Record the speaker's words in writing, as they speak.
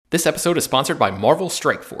This episode is sponsored by Marvel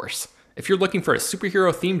Strike Force. If you're looking for a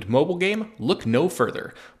superhero-themed mobile game, look no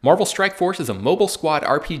further. Marvel Strike Force is a mobile squad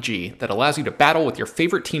RPG that allows you to battle with your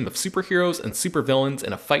favorite team of superheroes and supervillains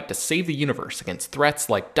in a fight to save the universe against threats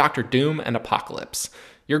like Doctor Doom and Apocalypse.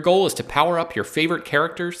 Your goal is to power up your favorite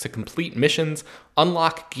characters to complete missions,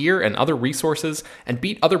 unlock gear and other resources, and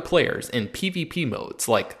beat other players in PvP modes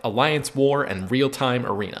like Alliance War and Real-Time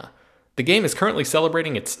Arena. The game is currently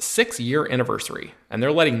celebrating its 6-year anniversary, and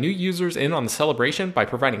they're letting new users in on the celebration by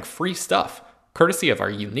providing free stuff, courtesy of our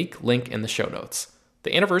unique link in the show notes.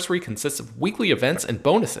 The anniversary consists of weekly events and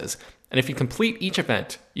bonuses, and if you complete each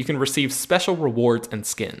event, you can receive special rewards and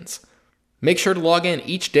skins. Make sure to log in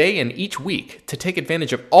each day and each week to take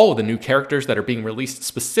advantage of all of the new characters that are being released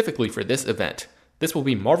specifically for this event. This will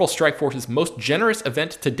be Marvel Strike Force's most generous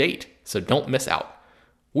event to date, so don't miss out.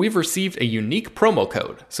 We've received a unique promo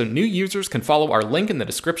code, so new users can follow our link in the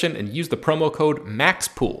description and use the promo code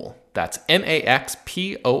MAXPOOL. That's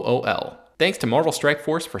MAXPOOL. Thanks to Marvel Strike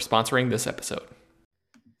Force for sponsoring this episode.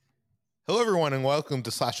 Hello, everyone, and welcome to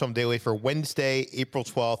Slash Film Daily for Wednesday, April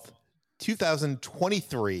 12th,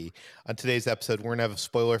 2023. On today's episode, we're going to have a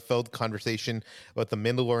spoiler-filled conversation about The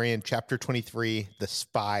Mandalorian Chapter 23, The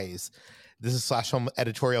Spies. This is Slash Film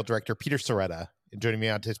editorial director Peter Soretta, and joining me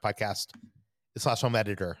on today's podcast is Slash Film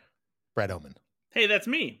editor Brad Oman. Hey, that's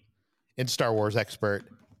me. And Star Wars expert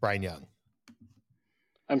Brian Young.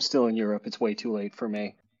 I'm still in Europe. It's way too late for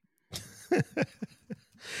me.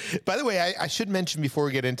 By the way, I should mention before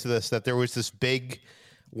we get into this that there was this big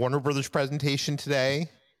Warner Brothers presentation today.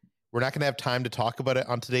 We're not going to have time to talk about it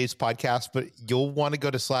on today's podcast, but you'll want to go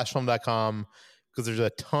to slashfilm.com because there's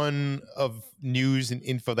a ton of news and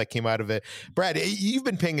info that came out of it. Brad, you've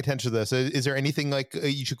been paying attention to this. Is there anything like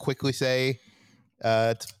you should quickly say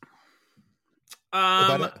about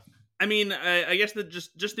it? I mean, I guess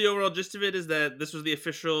just the overall gist of it is that this was the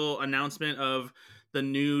official announcement of the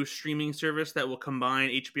new streaming service that will combine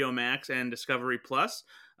HBO Max and Discovery Plus.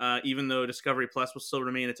 Even though Discovery Plus will still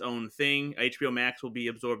remain its own thing, HBO Max will be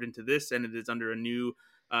absorbed into this, and it is under a new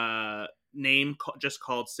name just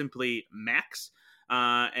called simply Max.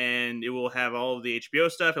 And it will have all of the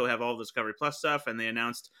HBO stuff. It will have all of the Discovery Plus stuff. And they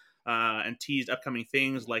announced and teased upcoming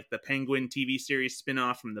things like the Penguin TV series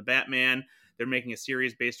spinoff from the Batman. They're making a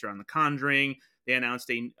series based around The Conjuring. They announced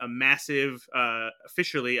a massive,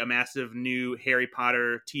 officially a massive new Harry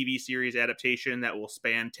Potter TV series adaptation that will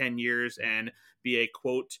span 10 years and be a,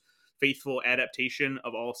 quote, faithful adaptation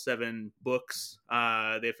of all 7 books.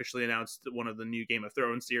 They officially announced one of the new Game of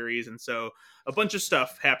Thrones series. And so a bunch of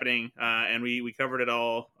stuff happening. And we covered it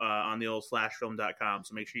all on the old slashfilm.com.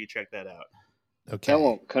 So make sure you check that out.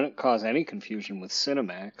 Okay. Couldn't cause any confusion with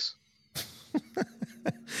Cinemax.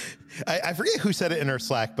 I forget who said it in our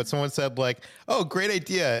Slack, but someone said like, "Oh, great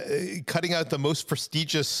idea! Cutting out the most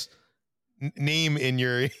prestigious name in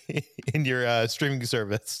your streaming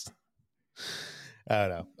service." I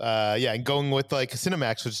don't know. Yeah, and going with like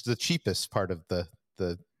Cinemax, which is the cheapest part of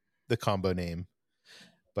the combo name.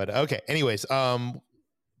 But okay. Anyways,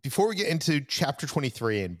 before we get into Chapter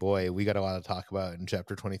 23, and boy, we got a lot to talk about in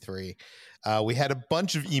Chapter 23. We had a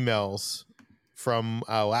bunch of emails from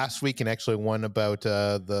last week, and actually one about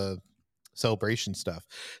the celebration stuff.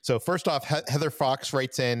 So first off, Heather Fox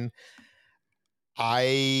writes in,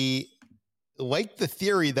 I like the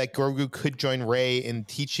theory that Grogu could join Rey in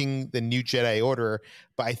teaching the new Jedi Order,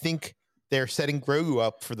 but I think they're setting Grogu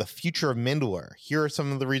up for the future of Mandalore. Here are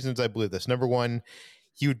some of the reasons I believe this. Number one,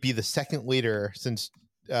 he would be the second leader since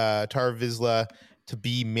Tara Vizsla to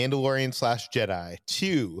be Mandalorian / Jedi.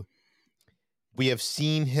 2, we have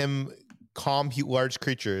seen him calm large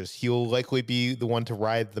creatures. He will likely be the one to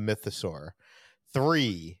ride the mythosaur.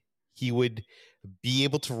 3, he would be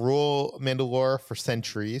able to rule Mandalore for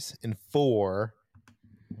centuries. And 4,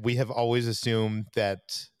 we have always assumed that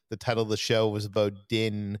the title of the show was about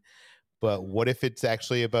Din, but what if it's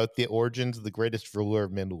actually about the origins of the greatest ruler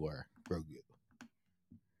of Mandalore, Grogu?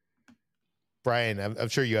 Brian, I'm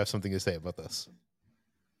sure you have something to say about this.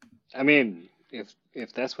 I mean,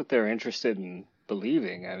 if that's what they're interested in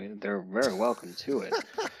believing, I mean, they're very welcome to it.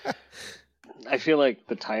 I feel like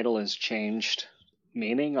the title has changed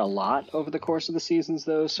meaning a lot over the course of the seasons,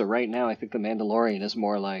 though. So right now, I think the Mandalorian is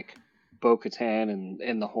more like Bo-Katan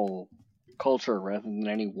and the whole culture rather than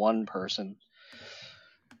any one person.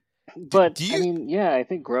 But I mean, yeah, I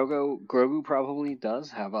think Grogu probably does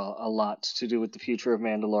have a lot to do with the future of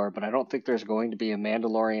Mandalore, but I don't think there's going to be a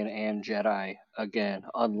Mandalorian and Jedi again,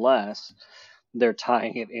 unless they're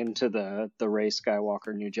tying it into the Rey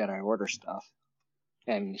Skywalker New Jedi Order stuff.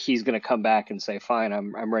 And he's going to come back and say, fine,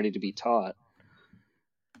 I'm ready to be taught.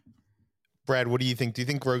 Brad, what do you think? Do you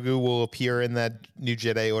think Grogu will appear in that new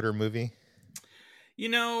Jedi Order movie? You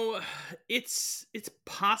know, it's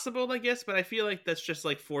possible, I guess, but I feel like that's just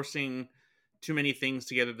like forcing too many things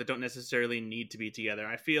together that don't necessarily need to be together.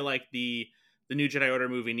 I feel like the new Jedi Order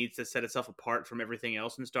movie needs to set itself apart from everything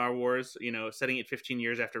else in Star Wars. You know, setting it 15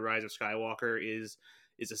 years after Rise of Skywalker is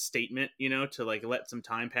a statement, you know, to like let some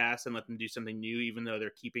time pass and let them do something new, even though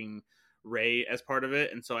they're keeping Rey as part of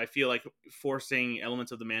it. And so I feel like forcing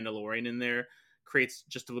elements of the Mandalorian in there creates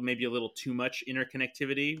just maybe a little too much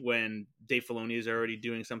interconnectivity when Dave Filoni is already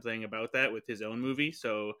doing something about that with his own movie.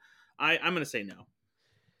 So I'm going to say no.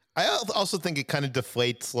 I also think it kind of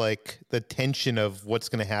deflates like the tension of what's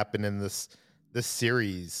going to happen in this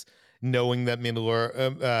series, knowing that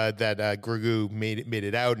Grogu made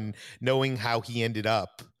it out, and knowing how he ended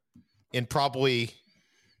up, and probably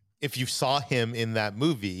if you saw him in that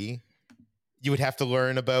movie, you would have to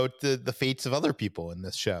learn about the fates of other people in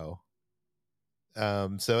this show.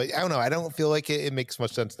 So I don't know. I don't feel like it makes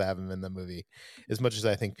much sense to have him in the movie, as much as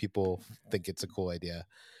I think people think it's a cool idea.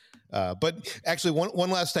 But actually, one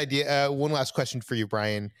last idea, one last question for you,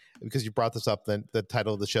 Brian, because you brought this up, the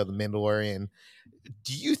title of the show, The Mandalorian.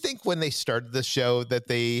 Do you think when they started the show that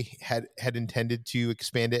they had intended to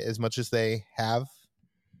expand it as much as they have?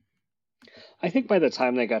 I think by the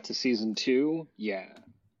time they got to season 2, yeah.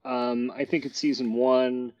 I think at season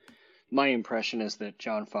 1, my impression is that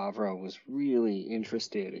Jon Favreau was really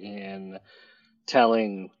interested in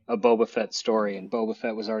telling a Boba Fett story, and Boba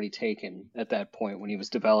Fett was already taken at that point when he was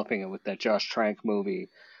developing it with that Josh Trank movie.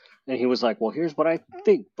 And he was like, well, here's what I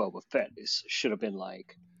think Boba Fett should have been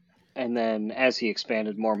like. And then as he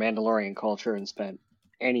expanded more Mandalorian culture and spent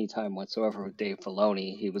any time whatsoever with Dave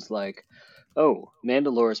Filoni, he was like, oh,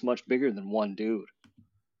 Mandalore is much bigger than one dude.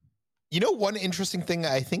 You know, one interesting thing,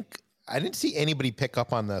 I think I didn't see anybody pick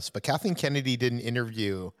up on this, but Kathleen Kennedy did an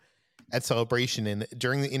interview at Celebration, and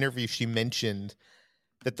during the interview, she mentioned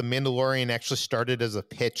that The Mandalorian actually started as a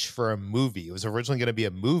pitch for a movie. It was originally going to be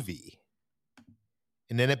a movie,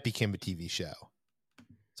 and then it became a TV show.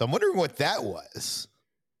 So I'm wondering what that was.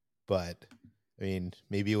 But, I mean,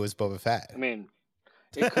 maybe it was Boba Fett. I mean,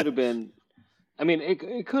 it could have been. I mean,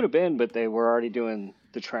 it could have been, but they were already doing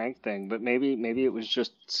the Trank thing. But maybe it was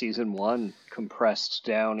just season 1 compressed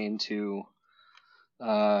down into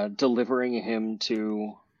delivering him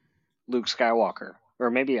to Luke Skywalker, or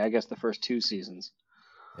maybe I guess the first 2 seasons.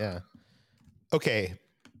 Yeah. Okay.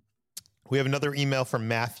 We have another email from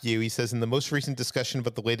Matthew. He says, in the most recent discussion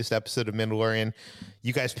about the latest episode of Mandalorian,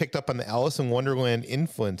 you guys picked up on the Alice in Wonderland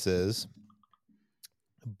influences,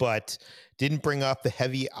 but didn't bring up the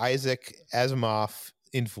heavy Isaac Asimov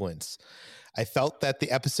influence. I felt that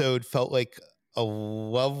the episode felt like a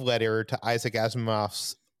love letter to Isaac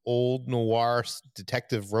Asimov's old noir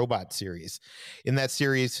detective robot series. In that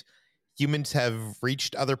series, humans have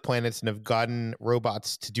reached other planets and have gotten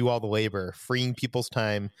robots to do all the labor, freeing people's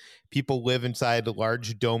time. People live inside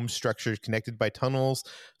large dome structures connected by tunnels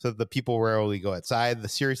so that the people rarely go outside. The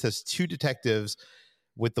series has 2 detectives,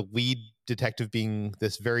 with the lead detective being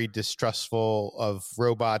this very distrustful of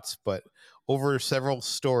robots, but over several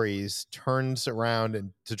stories turns around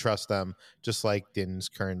and to trust them, just like Din's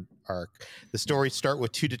current arc. The stories start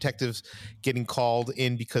with 2 detectives getting called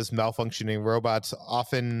in because malfunctioning robots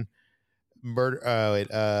often murder,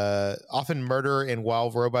 and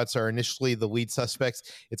while robots are initially the lead suspects,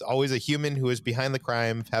 it's always a human who is behind the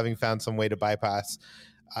crime, having found some way to bypass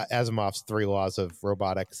Asimov's 3 laws of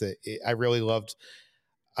robotics. I really loved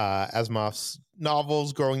Asimov's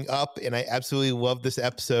novels growing up, and I absolutely loved this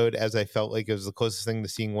episode, as I felt like it was the closest thing to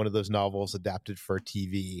seeing one of those novels adapted for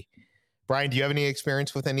TV. Brian, do you have any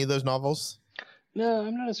experience with any of those novels? No,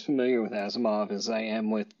 I'm not as familiar with Asimov as I am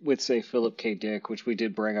with say Philip K. Dick, which we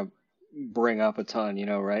did bring up a ton, you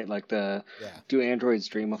know, right? Like Do Androids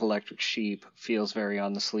Dream of Electric Sheep feels very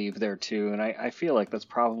on the sleeve there too. And I feel like that's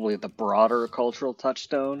probably the broader cultural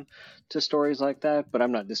touchstone to stories like that, but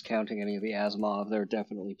I'm not discounting any of the Asimov. There are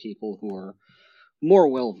definitely people who are more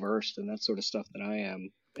well versed in that sort of stuff than I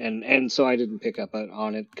am. And so I didn't pick up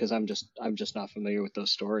on it because I'm just not familiar with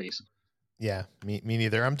those stories. Yeah, me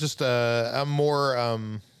neither. I'm more I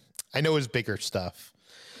know his bigger stuff.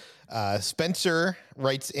 Spencer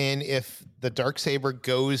writes in, if the Darksaber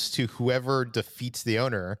goes to whoever defeats the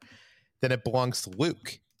owner, then it belongs to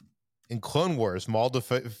Luke. In Clone Wars, Maul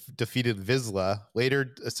defeated Vizsla.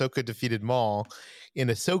 Later, Ahsoka defeated Maul. In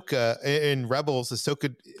Rebels,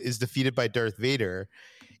 Ahsoka is defeated by Darth Vader.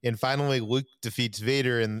 And finally, Luke defeats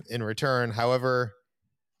Vader in return. However,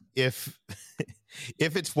 if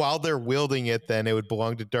if it's while they're wielding it, then it would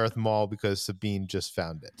belong to Darth Maul because Sabine just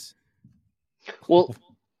found it. Well,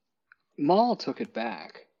 Maul took it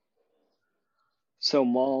back. So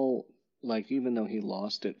Maul, like, even though he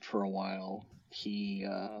lost it for a while, he,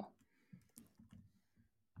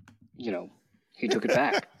 he took it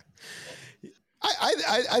back.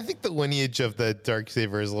 I think the lineage of the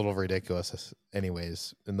Darksaber is a little ridiculous,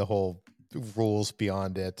 anyways, and the whole rules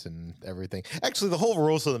beyond it and everything. Actually, the whole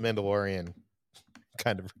rules of the Mandalorian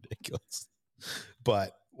kind of ridiculous,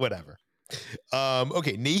 but whatever.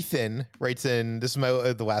 Okay, Nathan writes in. This is my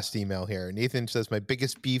the last email here. Nathan says, "My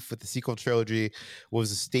biggest beef with the sequel trilogy was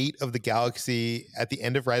the state of the galaxy at the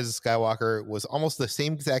end of Rise of Skywalker was almost the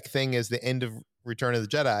same exact thing as the end of Return of the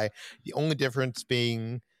Jedi. The only difference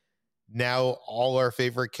being now all our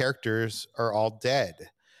favorite characters are all dead.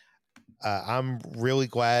 I'm really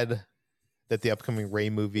glad that the upcoming Rey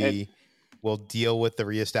movie will deal with the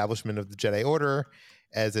reestablishment of the Jedi Order,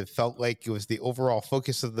 as it felt like it was the overall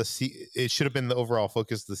focus of it should have been the overall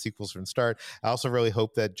focus of the sequels from the start. I also really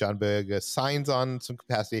hope that John Boyega signs on some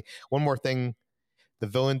capacity. One more thing. The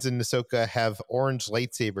villains in Ahsoka have orange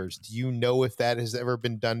lightsabers. Do you know if that has ever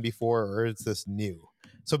been done before, or is this new?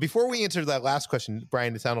 So before we answer that last question,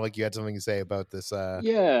 Brian, it sounded like you had something to say about this.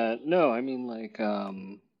 Yeah, no, I mean, like,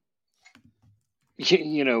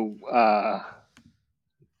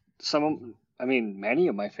 many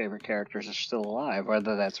of my favorite characters are still alive,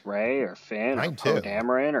 whether that's Rey or Finn or Poe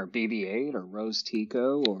Dameron or BB-8 or Rose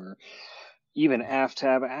Tico or even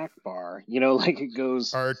Aftab Akbar. Like, it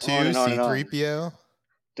goes R2, on and on and on. C-3PO.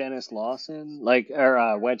 Dennis Lawson,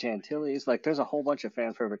 or Wedge Antilles. Like, there's a whole bunch of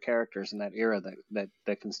fan favorite characters in that era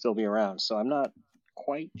that can still be around. So I'm not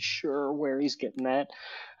quite sure where he's getting that.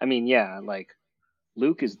 I mean, yeah, like,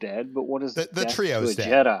 Luke is dead, but what is the death trio to is a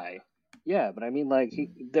dead. Jedi? Yeah, but I mean, like,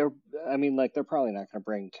 they're probably not going to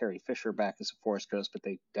bring Carrie Fisher back as a Force Ghost, but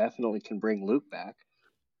they definitely can bring Luke back.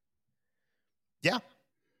 Yeah,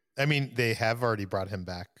 I mean, they have already brought him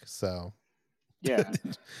back, so. Yeah,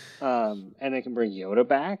 and they can bring Yoda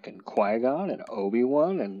back, and Qui-Gon, and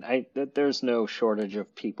Obi-Wan, and there's no shortage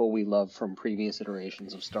of people we love from previous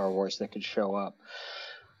iterations of Star Wars that could show up.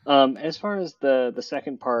 As far as the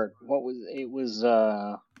second part,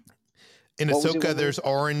 in Ahsoka, there's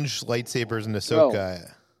orange lightsabers in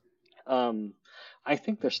Ahsoka. I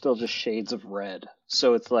think they're still just shades of red.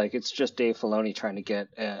 So it's just Dave Filoni trying to get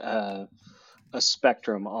a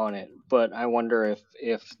spectrum on it. But I wonder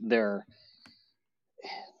if they're.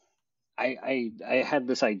 I had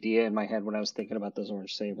this idea in my head when I was thinking about those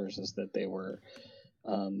orange sabers, is that they were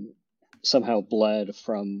somehow bled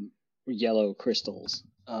from yellow crystals,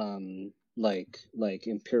 like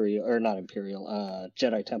Imperial, or not Imperial,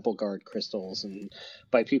 Jedi Temple Guard crystals, and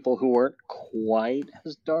by people who weren't quite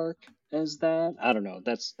as dark as that. I don't know.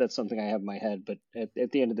 That's something I have in my head, but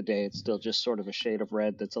at the end of the day, it's still just sort of a shade of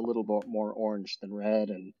red that's a little bit more orange than red,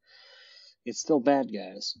 and it's still bad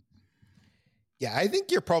guys. Yeah, I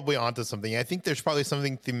think you're probably onto something. I think there's probably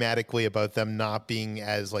something thematically about them not being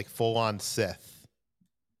as like full on Sith.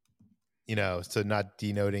 So not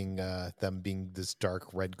denoting them being this dark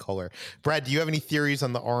red color. Brad, do you have any theories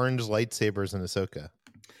on the orange lightsabers in Ahsoka?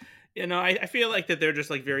 I feel like that they're just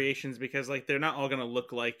like variations, because like they're not all going to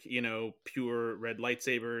look like, pure red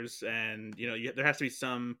lightsabers, and there has to be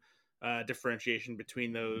some differentiation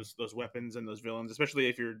between those weapons and those villains, especially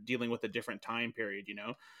if you're dealing with a different time period.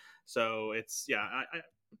 So it's I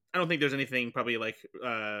don't think there's anything probably like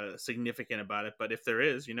significant about it, but if there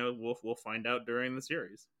is, we'll find out during the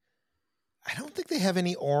series. I don't think they have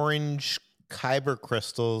any orange kyber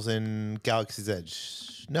crystals in Galaxy's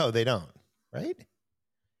Edge. No, they don't. Right?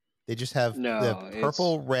 They just have the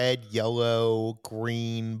purple, red, yellow,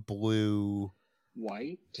 green, blue,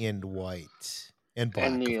 white, and white, and black,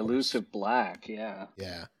 and the elusive black. Yeah.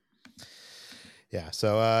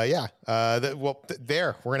 So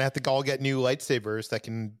there we're gonna have to all get new lightsabers that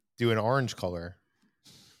can do an orange color.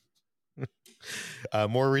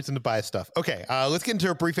 More reason to buy stuff. Okay, let's get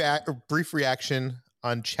into a brief reaction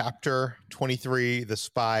on Chapter 23, The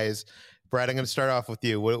Spies. Brad, I'm going to start off with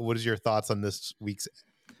you. What is your thoughts on this week's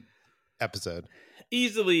episode?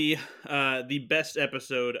 Easily the best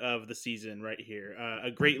episode of the season right here.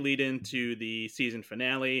 A great lead into the season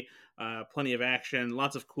finale. Plenty of action,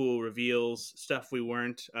 lots of cool reveals, stuff we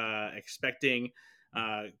weren't expecting.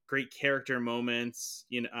 Great character moments.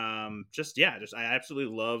 I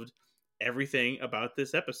absolutely loved everything about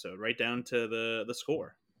this episode, right down to the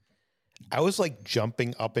score. I was like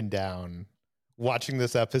jumping up and down watching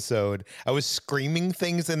this episode. I was screaming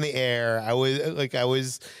things in the air. I don't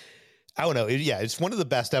know. It's one of the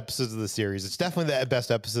best episodes of the series. It's definitely the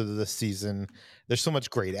best episode of this season. There's so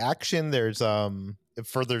much great action. There's it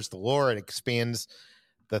furthers the lore. It expands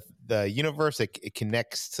the universe. It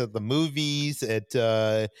connects to the movies. It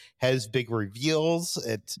has big reveals.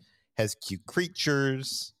 It has cute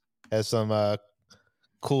creatures, has some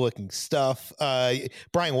cool looking stuff.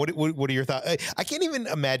 Brian, what are your thoughts? I can't even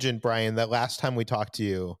imagine, Brian, that last time we talked to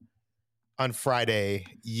you on Friday,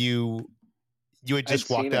 you had just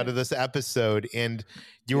walked out of this episode and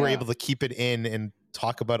you were able to keep it in and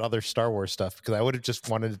talk about other Star Wars stuff, because I would have just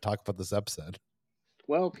wanted to talk about this episode.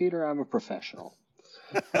 Well, Peter, I'm a professional.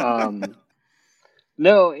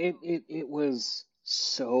 No, it was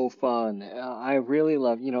so fun. I really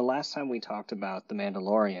love, last time we talked about The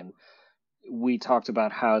Mandalorian, we talked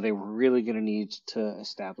about how they were really going to need to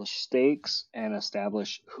establish stakes and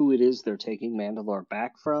establish who it is they're taking Mandalore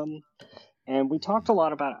back from. And we talked a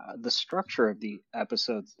lot about the structure of the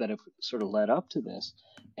episodes that have sort of led up to this.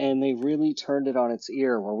 And they really turned it on its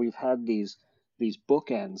ear, where we've had these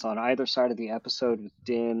bookends on either side of the episode with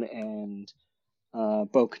Din and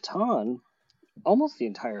Bo-Katan. Almost the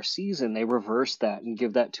entire season, they reverse that and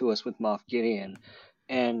give that to us with Moff Gideon.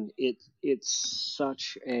 And it's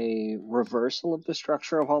such a reversal of the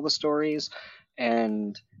structure of all the stories,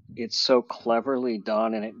 and it's so cleverly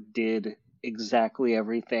done, and it did exactly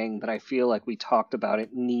everything that I feel like we talked about it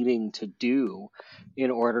needing to do in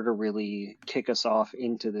order to really kick us off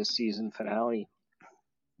into this season finale.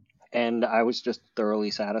 And I was just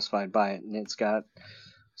thoroughly satisfied by it, and it's got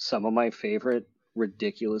some of my favorite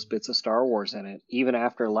ridiculous bits of Star Wars in it, even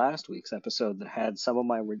after last week's episode that had some of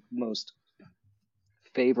my most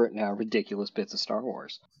favorite now ridiculous bits of Star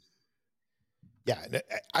Wars. Yeah,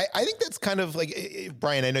 I think that's kind of like,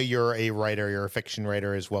 Brian, I know you're a writer, you're a fiction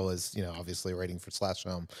writer, as well as, obviously writing for Slash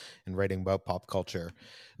Film and writing about pop culture.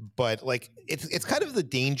 But like, it's kind of the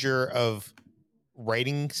danger of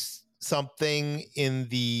writing something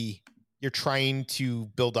you're trying to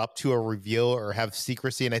build up to a reveal or have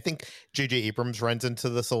secrecy. And I think J.J. Abrams runs into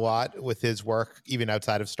this a lot with his work, even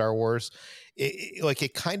outside of Star Wars.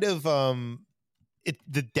 The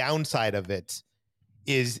downside of it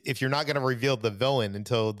is, if you're not going to reveal the villain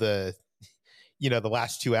until the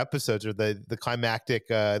last two episodes, or the climactic,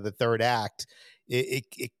 the third act,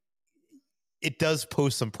 it does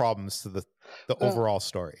pose some problems to the overall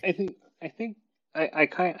story. I think I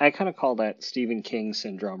kind of call that Stephen King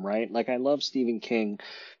syndrome, right? Like, I love Stephen King,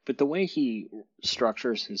 but the way he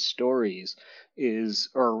structures his stories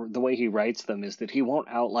or the way he writes them, is that he won't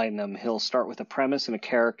outline them. He'll start with a premise and a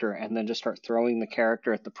character, and then just start throwing the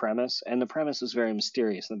character at the premise. And the premise is very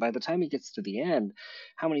mysterious. And by the time he gets to the end,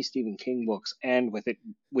 how many Stephen King books end with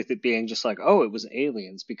it being just like, oh, it was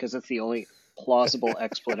aliens, because it's the only plausible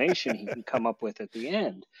explanation he can come up with at the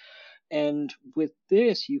end. And with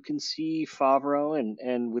this, you can see Favreau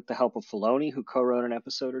and with the help of Filoni, who co-wrote an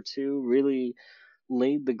episode or two, really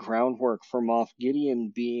laid the groundwork for Moff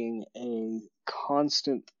Gideon being a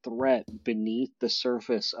constant threat beneath the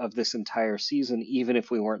surface of this entire season, even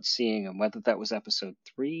if we weren't seeing him, whether that was episode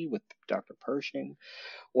 3 with Dr. Pershing,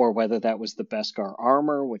 or whether that was the Beskar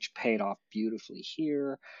armor, which paid off beautifully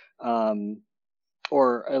here,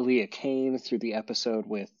 or Elia Kane through the episode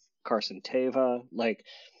with Carson Teva. Like,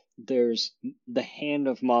 there's the hand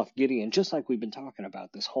of Moff Gideon, just like we've been talking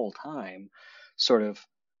about this whole time, sort of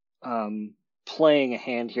playing a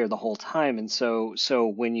hand here the whole time. And so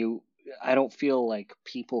I don't feel like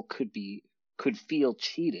people could feel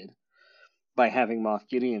cheated by having Moff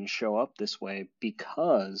Gideon show up this way,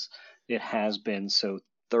 because it has been so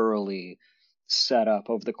thoroughly set up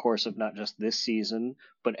over the course of not just this season,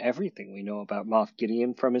 but everything we know about Moff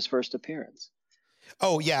Gideon from his first appearance.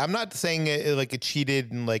 Oh yeah, I'm not saying it like a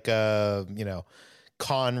cheated and like a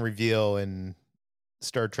con reveal in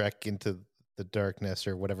Star Trek Into the Darkness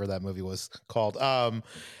or whatever that movie was called. I'm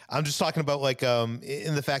just talking about like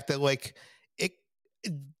in the fact that like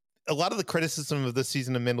a lot of the criticism of this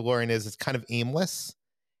season of Mandalorian is it's kind of aimless,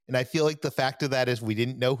 and I feel like the fact of that is we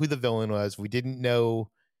didn't know who the villain was, we didn't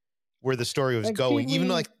know where the story was going, even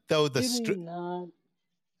like though the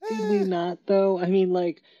did we not though? I mean,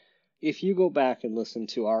 like, if you go back and listen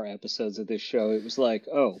to our episodes of this show, it was like,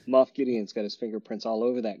 oh, Moff Gideon's got his fingerprints all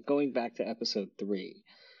over that, going back to episode 3.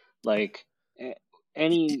 Like,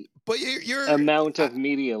 any amount of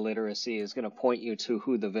media literacy is going to point you to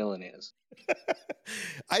who the villain is.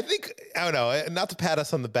 I don't know, not to pat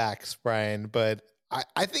us on the backs, Brian, but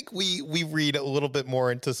I think we read a little bit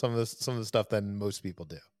more into some of the stuff than most people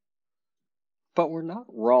do. But we're not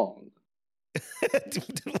wrong.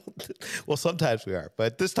 Well, sometimes we are,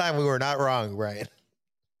 but this time we were not wrong, Brian.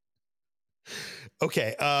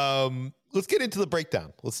 Okay, let's get into the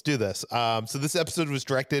breakdown. Let's do this. So this episode was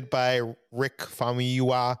directed by Rick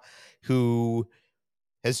Famuyiwa, who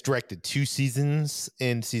has directed 2 seasons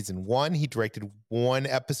in season 1. He directed 1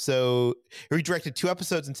 episode, or he directed 2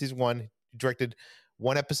 episodes in season 1. He directed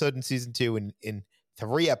 1 episode in season 2 in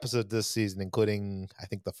 3 episodes this season, including I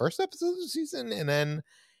think the first episode of the season, and then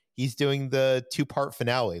he's doing the 2-part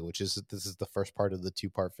finale, which is this is the first part of the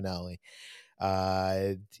 2-part finale.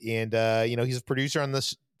 He's a producer on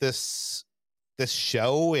this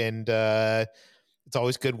show, and it's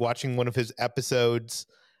always good watching one of his episodes.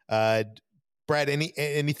 Brad,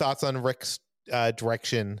 any thoughts on Rick's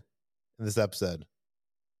direction in this episode?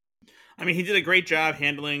 I mean, he did a great job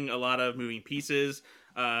handling a lot of moving pieces,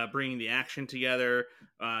 bringing the action together,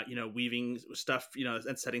 weaving stuff,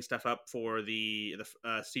 and setting stuff up for the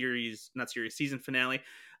season finale.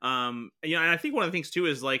 And I think one of the things too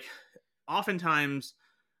is like, oftentimes,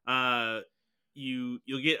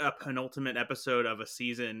 you'll get a penultimate episode of a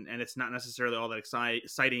season, and it's not necessarily all that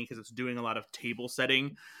exciting because it's doing a lot of table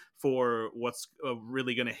setting for what's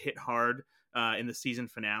really going to hit hard in the season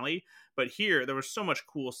finale. But here there was so much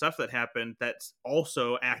cool stuff that happened that's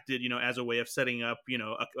also acted as a way of setting up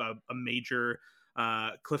a major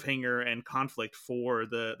cliffhanger and conflict for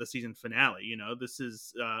the season finale. This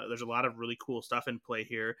is there's a lot of really cool stuff in play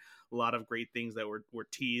here, a lot of great things that were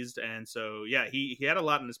teased, and so yeah, he had a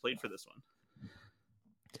lot on his plate for this one.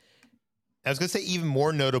 I was going to say, even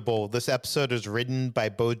more notable, this episode is written by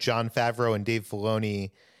both Jon Favreau and Dave Filoni.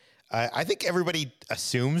 I think everybody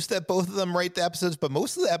assumes that both of them write the episodes, but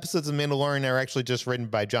most of the episodes of Mandalorian are actually just written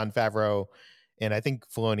by Jon Favreau, and I think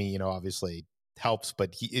Filoni, obviously helps,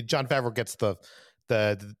 but Jon Favreau gets the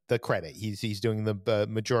credit. He's doing the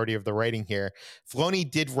majority of the writing here. Filoni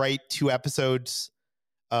did write 2 episodes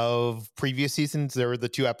of previous seasons. There were the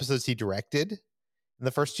 2 episodes he directed in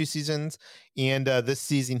the first 2 seasons, and this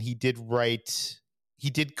season he did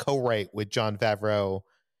co-write with Jon Favreau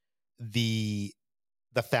the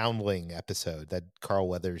Foundling episode that Carl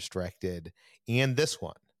Weathers directed, and this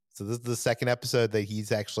one. So this is the second episode that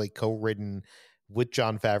he's actually co-written with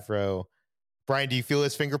Jon Favreau. Brian, do you feel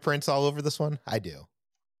his fingerprints all over this one? I do.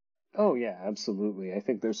 Oh yeah, absolutely. I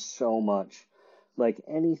think there's so much, like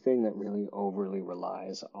anything that really overly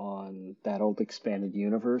relies on that old expanded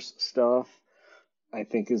universe stuff, I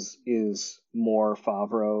think is more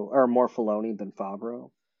Favreau or more Filoni than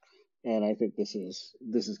Favreau. And I think this has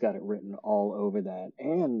got it written all over that.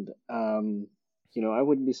 And I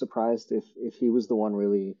wouldn't be surprised if he was the one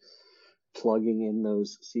really plugging in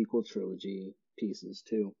those sequel trilogy pieces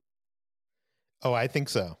too. Oh, I think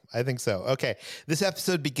so. Okay. This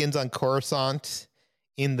episode begins on Coruscant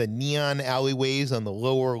in the neon alleyways on the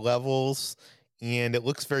lower levels, and it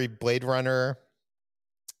looks very Blade Runner.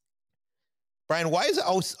 Brian, why is it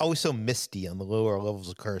always so misty on the lower levels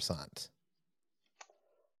of Coruscant?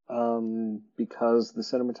 Because the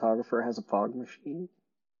cinematographer has a fog machine.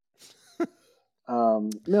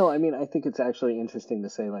 No, I mean, I think it's actually interesting to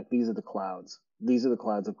say, like, these are the clouds. These are the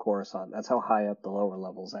clouds of Coruscant. That's how high up the lower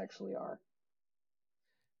levels actually are.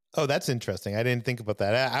 Oh, that's interesting. I didn't think about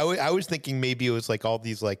that. I was thinking maybe it was like all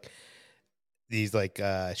these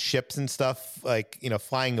ships and stuff, like,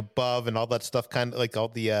 flying above and all that stuff, kind of like all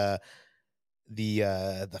the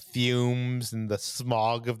fumes and the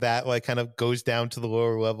smog of that, like, kind of goes down to the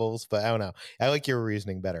lower levels. But I don't know. I like your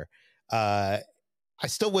reasoning better. I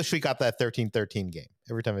still wish we got that 1313 game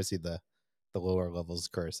every time I see the lower levels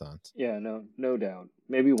of Coruscant. Yeah, no doubt.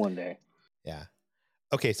 Maybe one day. Yeah.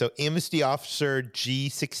 Okay, so Amnesty Officer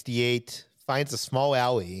G68 finds a small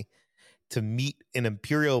alley to meet an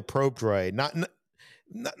Imperial probe droid.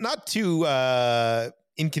 Not too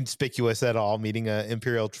inconspicuous at all, meeting an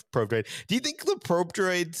Imperial probe droid. Do you think the probe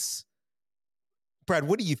droids, Brad,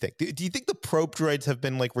 what do you think? Do you think the probe droids have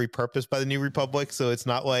been like repurposed by the New Republic so it's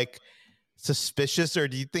not like suspicious, or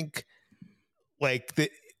do you think like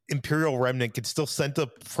the Imperial remnant could still send a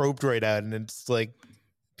probe droid out and it's like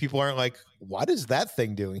people aren't like, what is that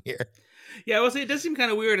thing doing here? Yeah, I will say it does seem kind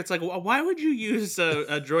of weird. It's like, why would you use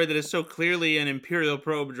a droid that is so clearly an Imperial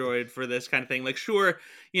probe droid for this kind of thing? Like, sure,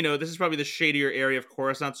 this is probably the shadier area of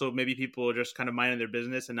Coruscant, so maybe people are just kind of minding their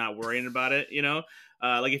business and not worrying about it.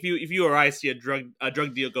 Like if you or I see a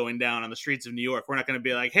drug deal going down on the streets of New York, we're not going to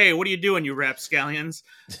be like, hey, what are you doing, you rapscallions?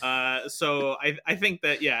 So I think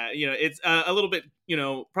that it's a little bit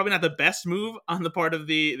probably not the best move on the part of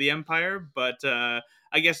the Empire, but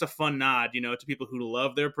I guess a fun nod, to people who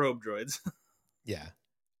love their probe droids. Yeah.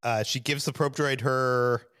 She gives the probe droid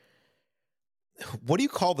her, what do you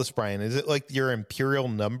call this, Brian? Is it like your Imperial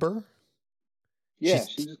number? Yeah,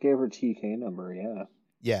 she just gave her TK number, yeah.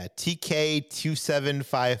 Yeah,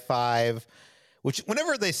 TK2755, which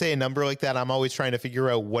whenever they say a number like that, I'm always trying to figure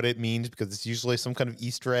out what it means because it's usually some kind of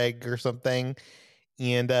Easter egg or something.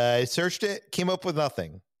 And I searched it, came up with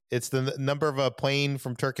nothing. It's the number of a plane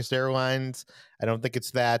from Turkish Airlines. I don't think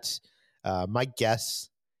it's that. My guess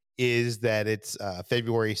is that it's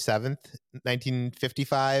February 7th,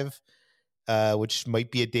 1955, which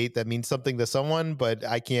might be a date that means something to someone, but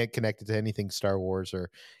I can't connect it to anything Star Wars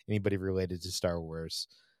or anybody related to Star Wars.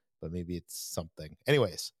 But maybe it's something.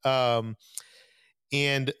 Anyways,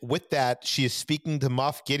 and with that, she is speaking to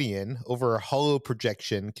Moff Gideon over a holo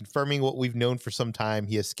projection, confirming what we've known for some time.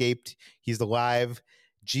 He escaped. He's alive.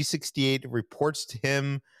 G68 reports to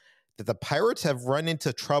him that the pirates have run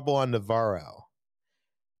into trouble on Navarro.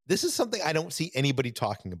 This is something I don't see anybody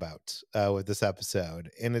talking about with this episode.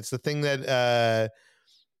 And it's the thing that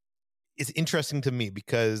is interesting to me,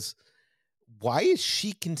 because why is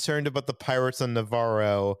she concerned about the pirates on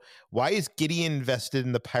Navarro? Why is Gideon invested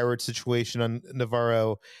in the pirate situation on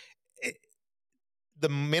Navarro? The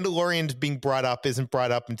Mandalorians being brought up isn't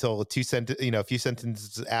brought up until a few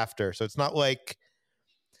sentences after. So it's not like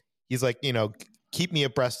he's like, keep me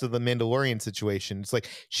abreast of the Mandalorian situation. It's like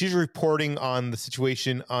she's reporting on the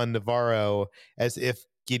situation on Navarro as if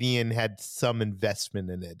Gideon had some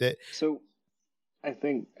investment in it. So I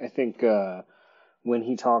think when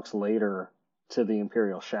he talks later to the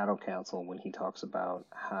Imperial Shadow Council, when he talks about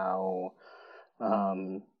how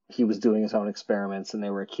he was doing his own experiments and they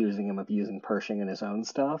were accusing him of using Pershing in his own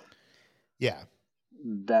stuff. Yeah.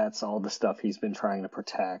 That's all the stuff he's been trying to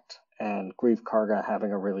protect. And Greef Karga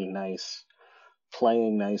having a really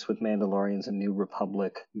playing nice with Mandalorians and New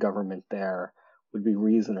Republic government there would be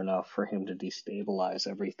reason enough for him to destabilize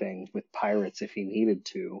everything with pirates if he needed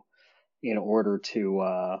to, in order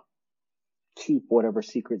to keep whatever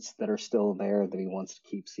secrets that are still there that he wants to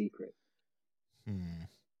keep secret.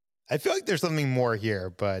 I feel like there's something more here,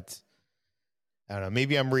 but I don't know.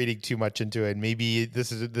 Maybe I'm reading too much into it. Maybe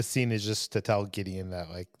the scene is just to tell Gideon that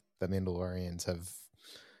like the Mandalorians have,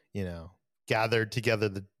 gathered together.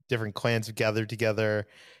 The different clans have gathered together.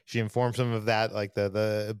 She informs him of that. Like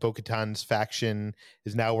the Bo-Katan's faction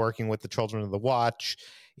is now working with the Children of the Watch,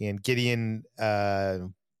 and Gideon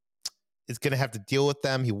is going to have to deal with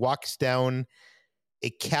them. He walks down a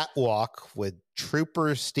catwalk with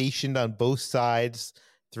troopers stationed on both sides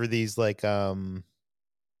through these like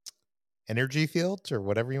energy fields or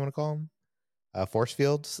whatever you want to call them, force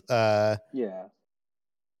fields. Yeah.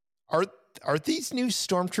 Are these new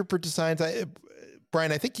stormtrooper designs?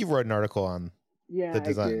 Brian, I think you wrote an article on the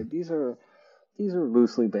design. I did. These are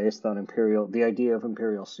loosely based on the idea of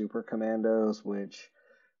Imperial Super Commandos, which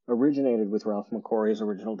originated with Ralph McQuarrie's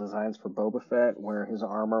original designs for Boba Fett, where his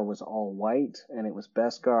armor was all white and it was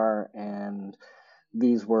Beskar, and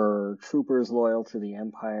these were troopers loyal to the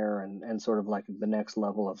Empire and sort of like the next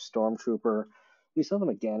level of stormtrooper. We saw them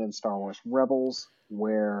again in Star Wars Rebels,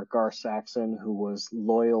 where Gar Saxon, who was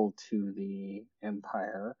loyal to the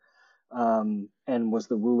Empire and was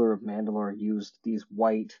the ruler of Mandalore, used these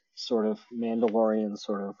white sort of Mandalorian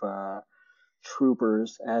sort of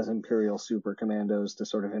troopers as Imperial Super Commandos to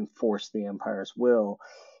sort of enforce the Empire's will.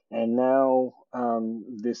 And now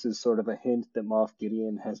this is sort of a hint that Moff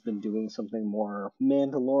Gideon has been doing something more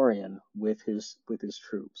Mandalorian with his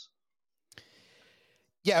troops.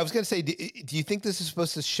 Yeah, I was going to say, do you think this is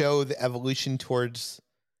supposed to show the evolution towards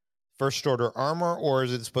First Order armor, or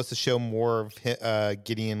is it supposed to show more of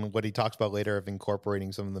Gideon, what he talks about later, of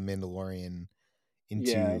incorporating some of the Mandalorian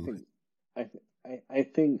into... Yeah, I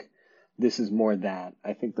think this is more that.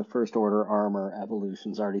 I think the First Order armor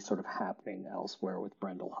evolution's already sort of happening elsewhere with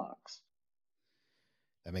Brendel Hux.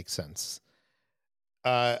 That makes sense.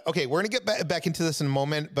 Okay, we're going to get back into this in a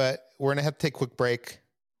moment, but we're going to have to take a quick break.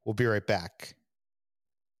 We'll be right back.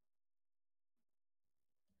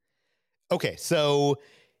 Okay, so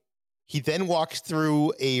he then walks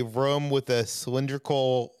through a room with a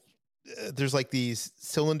cylindrical... there's like these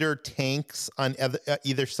cylinder tanks on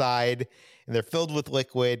either side, and they're filled with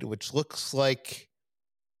liquid, which looks like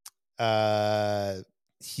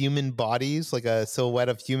human bodies, like a silhouette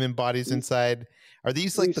of human bodies inside. Are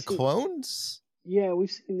these like the clones? Yeah, we've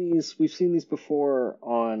seen these before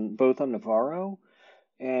both on Navarro,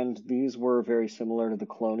 and these were very similar to the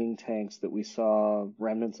cloning tanks that we saw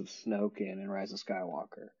remnants of Snoke in Rise of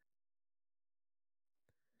Skywalker.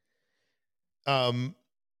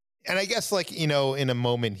 And I guess, like, in a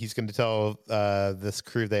moment, he's going to tell this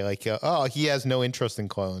crew, they like, he has no interest in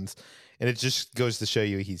clones. And it just goes to show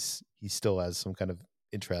you he still has some kind of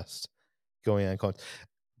interest going on in clones.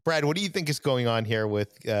 Brad, what do you think is going on here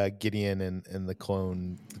with Gideon and the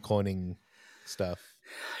cloning stuff?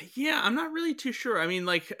 Yeah, I'm not really too sure. I mean,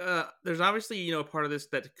 like, there's obviously, a part of this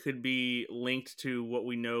that could be linked to what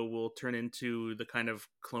we know will turn into the kind of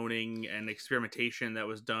cloning and experimentation that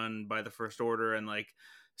was done by the First Order and, like,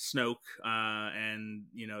 Snoke and,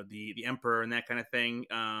 the Emperor and that kind of thing.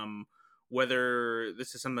 whether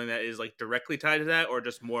this is something that is like directly tied to that, or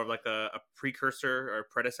just more of like a precursor or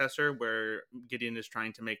predecessor, where Gideon is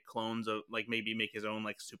trying to make clones of, like, maybe make his own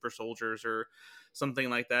like super soldiers or something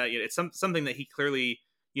like that. It's something that he clearly,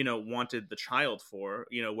 wanted the child for.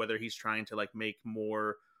 Whether he's trying to like make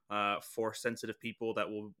more force sensitive people that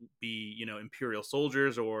will be, Imperial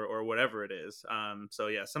soldiers, or whatever it is. So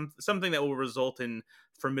yeah, something that will result in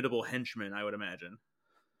formidable henchmen, I would imagine.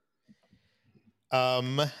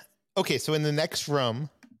 Okay, so in the next room,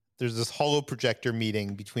 there's this holo projector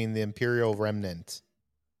meeting between the Imperial remnant.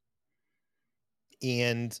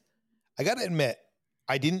 And I got to admit,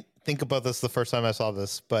 I didn't think about this the first time I saw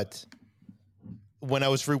this, but when I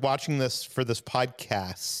was rewatching this for this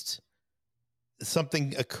podcast,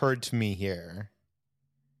 something occurred to me here.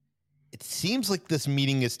 It seems like this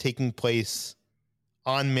meeting is taking place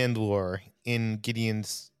on Mandalore in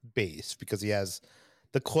Gideon's base, because he has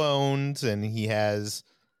the clones and he has...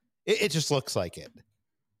 It just looks like it.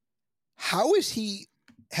 How is he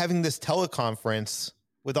having this teleconference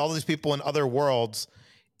with all these people in other worlds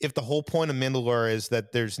if the whole point of Mandalore is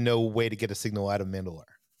that there's no way to get a signal out of Mandalore?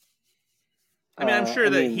 I mean, I'm sure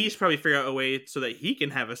he's probably figured out a way so that he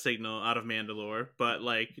can have a signal out of Mandalore, but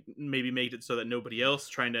like maybe make it so that nobody else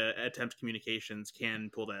trying to attempt communications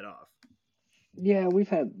can pull that off. Yeah, we've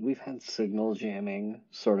had signal jamming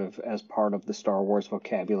sort of as part of the Star Wars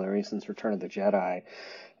vocabulary since Return of the Jedi.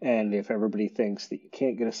 And if everybody thinks that you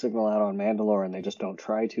can't get a signal out on Mandalore and they just don't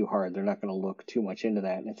try too hard, they're not going to look too much into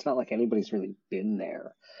that. And it's not like anybody's really been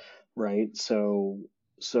there, right? So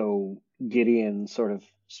Gideon sort of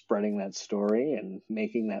spreading that story and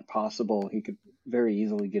making that possible, he could very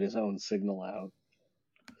easily get his own signal out.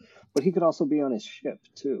 But he could also be on his ship,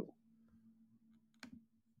 too.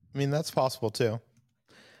 I mean, that's possible, too.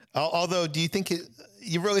 Although, do you think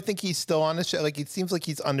you really think he's still on his ship? Like, it seems like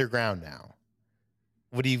he's underground now.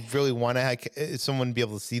 Would he really want to have someone be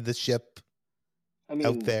able to see the ship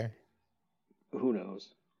out there? Who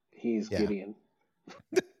knows? He's Gideon.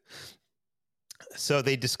 So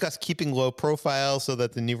they discuss keeping low profile so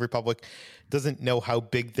that the New Republic doesn't know how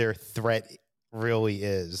big their threat really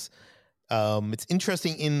is. It's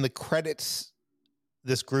interesting, in the credits,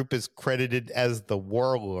 this group is credited as the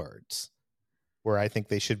Warlords, where I think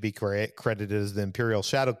they should be credited as the Imperial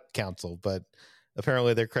Shadow Council, but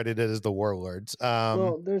apparently they're credited as the Warlords.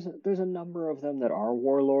 Well, there's a number of them that are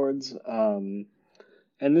Warlords,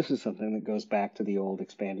 and this is something that goes back to the old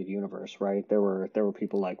expanded universe, right? There were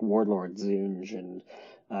people like Warlord Zunj, and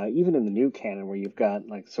even in the new canon, where you've got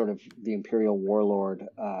like sort of the Imperial Warlord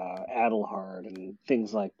Adelhard and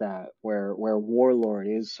things like that, where Warlord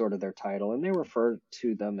is sort of their title, and they refer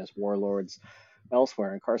to them as Warlords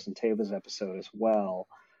elsewhere in Carson Teva's episode as well.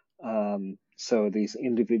 So these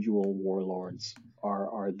individual warlords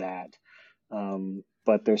are that.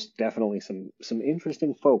 But there's definitely some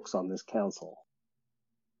interesting folks on this council.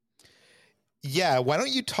 Yeah, why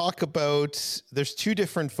don't you talk about... There's two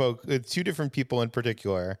different people in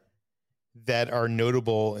particular that are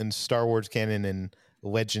notable in Star Wars canon and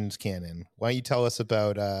Legends canon. Why don't you tell us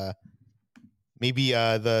about maybe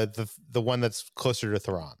the one that's closer to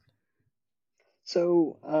Thrawn?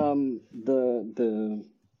 So the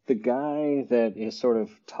guy that is sort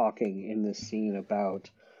of talking in this scene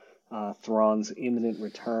about Thrawn's imminent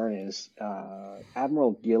return is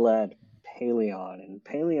Admiral Gilad Paleon, and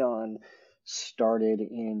Paleon started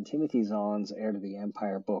in Timothy Zahn's Heir to the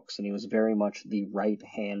Empire books, and he was very much the right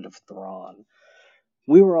hand of Thrawn.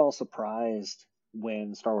 We were all surprised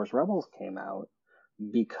when Star Wars Rebels came out,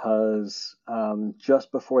 because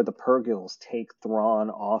just before the Purgils take Thrawn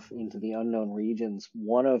off into the unknown regions,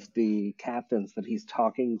 one of the captains that he's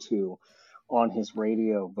talking to on his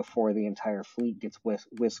radio before the entire fleet gets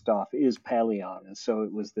whisked off is Paleon. And so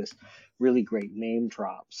it was this really great name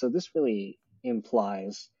drop. So this really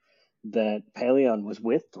implies that Paleon was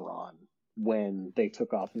with Thrawn when they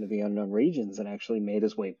took off into the unknown regions and actually made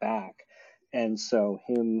his way back. And so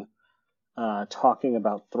him talking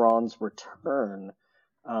about Thrawn's return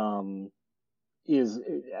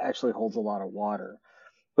it actually holds a lot of water.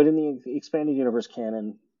 But in the expanded universe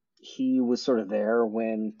canon, he was sort of there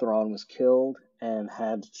when Thrawn was killed and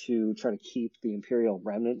had to try to keep the Imperial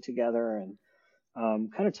remnant together, and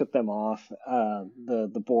kind of took them off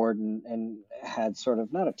the board and had sort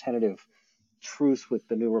of not a tentative truce with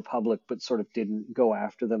the New Republic, but sort of didn't go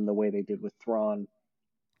after them the way they did with Thrawn.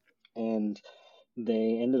 And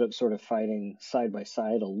they ended up sort of fighting side by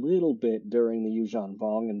side a little bit during the Yuuzhan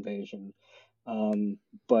Vong invasion.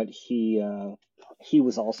 But he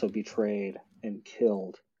was also betrayed and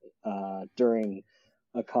killed during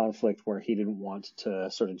a conflict where he didn't want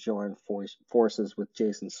to sort of join forces with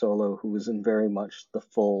Jason Solo, who was in very much the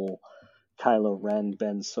full Kylo Ren,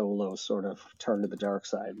 Ben Solo sort of turn to the dark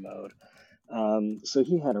side mode. So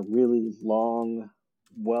he had a really long,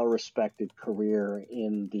 well-respected career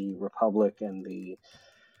in the Republic and the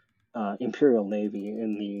Imperial Navy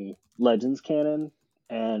in the Legends canon,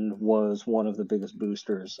 and was one of the biggest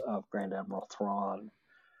boosters of Grand Admiral Thrawn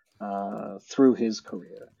through his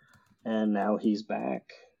career. And now he's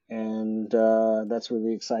back, and that's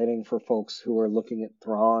really exciting for folks who are looking at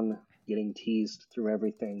Thrawn getting teased through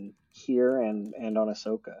everything here and on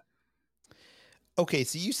Ahsoka. Okay,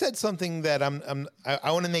 so you said something that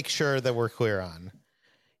I want to make sure that we're clear on.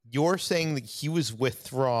 You're saying that he was with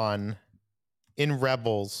Thrawn in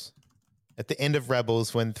Rebels, at the end of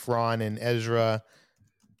Rebels, when Thrawn and Ezra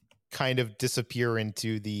kind of disappear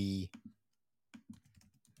into the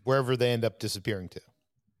wherever they end up disappearing to.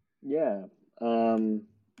 Yeah.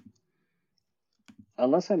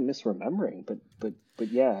 Unless I'm misremembering, but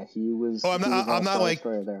yeah, he was. Oh, I'm not like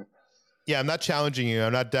there. Yeah, I'm not challenging you.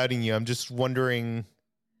 I'm not doubting you. I'm just wondering,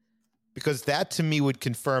 because that to me would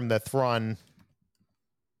confirm that Thrawn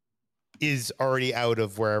is already out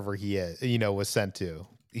of wherever he is, was sent to.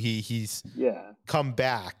 He's come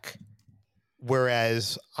back.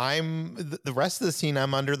 Whereas the rest of the scene,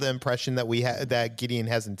 I'm under the impression that that Gideon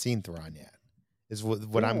hasn't seen Thrawn yet. Is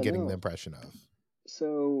what I'm getting the impression of.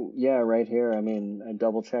 So yeah, right here. I mean,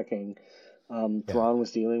 double checking. Thrawn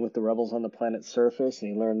was dealing with the rebels on the planet's surface,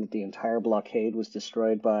 and he learned that the entire blockade was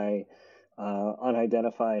destroyed by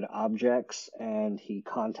unidentified objects, and he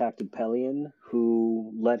contacted Pelion,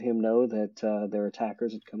 who let him know that their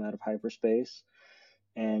attackers had come out of hyperspace,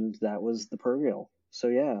 and that was the Purrgil. So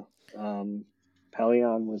yeah,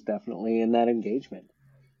 Pelion was definitely in that engagement.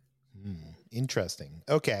 Interesting.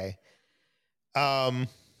 Okay.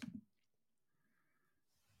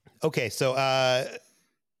 Okay, so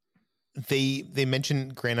they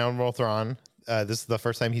mentioned Grand Admiral Thrawn. This is the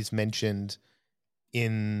first time he's mentioned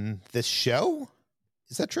in this show.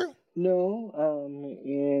 Is that true? No.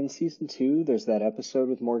 In season 2, there's that episode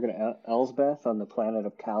with Morgan Elsbeth on the planet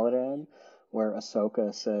of Caladan, where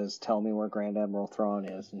Ahsoka says, "Tell me where Grand Admiral Thrawn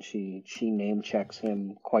is," and she name checks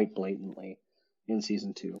him quite blatantly in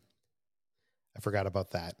season 2. I forgot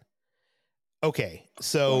about that. Okay,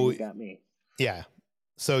 so well, you got me. Yeah,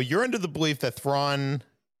 so you're under the belief that Thrawn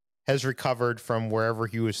has recovered from wherever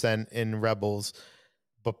he was sent in Rebels,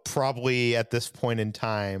 but probably at this point in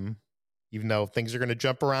time, even though things are going to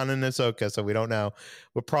jump around in Ahsoka, so we don't know,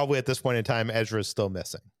 but probably at this point in time, Ezra is still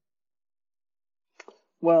missing.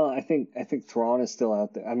 Well, I think Thrawn is still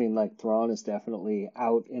out there. I mean, like, Thrawn is definitely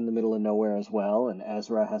out in the middle of nowhere as well, and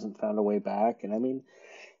Ezra hasn't found a way back. And I mean,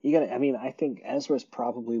 I think Ezra's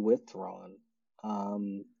probably with Thrawn.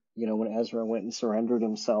 When Ezra went and surrendered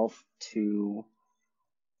himself to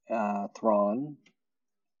Thrawn,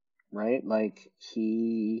 right? Like,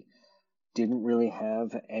 he didn't really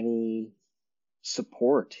have any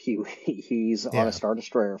support. He's on a Star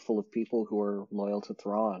Destroyer full of people who are loyal to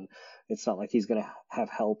Thrawn. It's not like he's going to have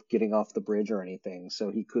help getting off the bridge or anything, so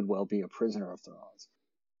he could well be a prisoner of Thrawn's.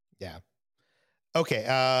 Yeah.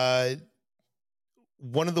 Okay.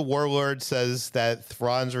 One of the warlords says that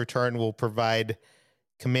Thrawn's return will provide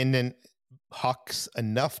Commandant Hux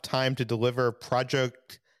enough time to deliver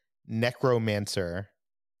Project Necromancer.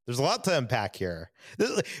 There's a lot to unpack here.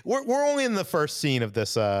 We're only in the first scene of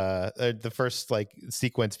this, the first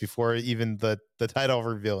sequence before even the title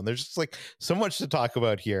reveal, and there's just so much to talk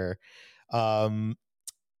about here.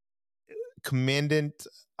 Commandant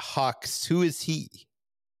Hux, who is he?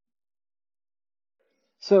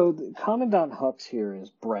 So Commandant Hux here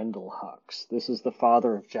is Brendel Hux. This is the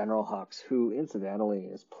father of General Hux, who incidentally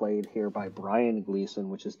is played here by Brian Gleason,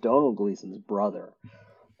 which is Donald Gleason's brother.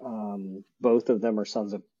 Both of them are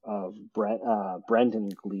sons of Brendan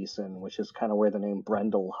Gleeson, which is kind of where the name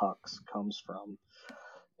Brendel Hux comes from.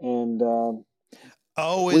 And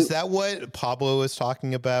is that what Pablo was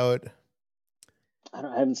talking about? I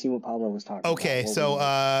haven't seen what Pablo was talking about. Okay, so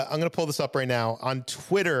I'm going to pull this up right now. On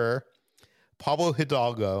Twitter, Pablo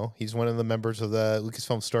Hidalgo, he's one of the members of the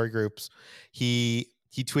Lucasfilm Story Groups, he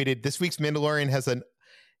tweeted, "This week's Mandalorian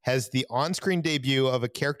has the on-screen debut of a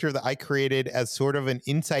character that I created as sort of an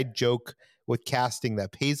inside joke with casting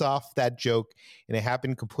that pays off that joke, and it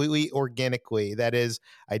happened completely organically. That is,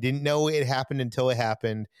 I didn't know it happened until it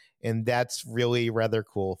happened, and that's really rather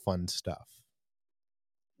cool, fun stuff."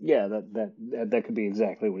 Yeah, that could be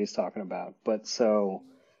exactly what he's talking about. But so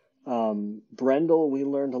Brendel, we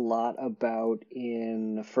learned a lot about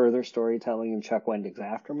in further storytelling in Chuck Wendig's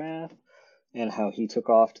Aftermath, and how he took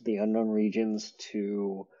off to the unknown regions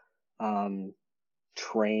to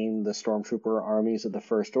train the stormtrooper armies of the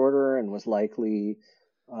First Order, and was likely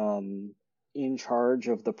in charge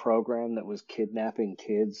of the program that was kidnapping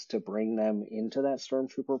kids to bring them into that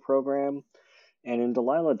stormtrooper program. And in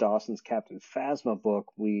Delilah Dawson's Captain Phasma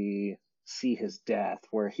book, we see his death,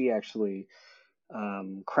 where he actually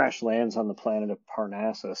crash lands on the planet of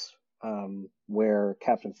Parnassus, where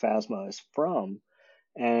Captain Phasma is from,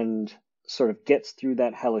 and sort of gets through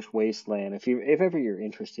that hellish wasteland. If ever you're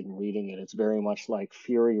interested in reading it, it's very much like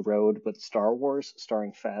Fury Road, but Star Wars,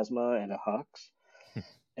 starring Phasma and a Hux.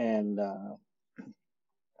 And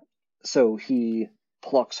so he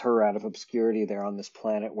plucks her out of obscurity there on this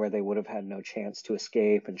planet where they would have had no chance to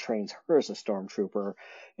escape, and trains her as a stormtrooper,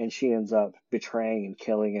 and she ends up betraying and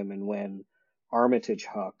killing him. And when Armitage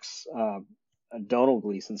Hux, Donald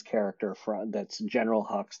Gleason's character, that's General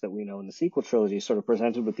Hux that we know in the sequel trilogy, sort of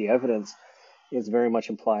presented with the evidence, it's very much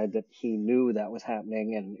implied that he knew that was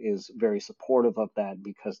happening and is very supportive of that,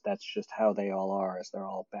 because that's just how they all are, as they're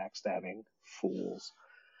all backstabbing fools.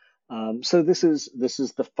 So this is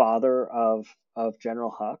the father of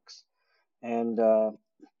General Hux, and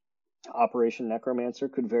Operation Necromancer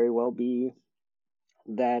could very well be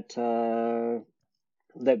that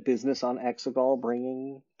that business on Exegol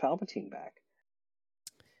bringing Palpatine back.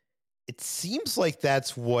 It seems like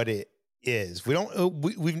that's what it is. We don't.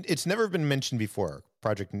 We've. It's never been mentioned before.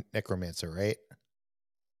 Project Necromancer, right?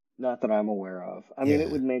 Not that I'm aware of. I mean,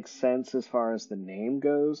 it would make sense as far as the name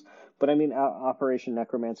goes, but I mean, Operation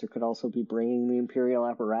Necromancer could also be bringing the Imperial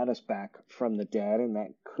apparatus back from the dead, and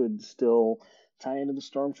that could still tie into the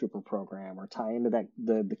Stormtrooper program, or tie into that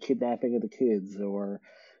the kidnapping of the kids, or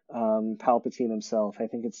Palpatine himself. I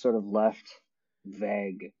think it's sort of left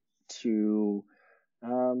vague to,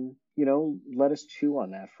 let us chew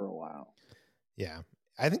on that for a while. Yeah,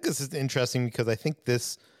 I think this is interesting because I think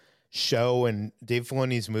this show and Dave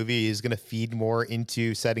Filoni's movie is going to feed more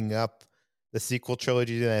into setting up the sequel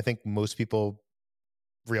trilogy than I think most people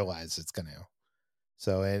realize it's going to.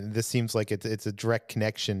 So, and this seems like it's a direct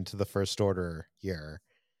connection to the First Order here.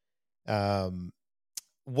 Obviously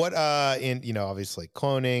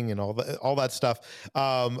cloning and all that stuff.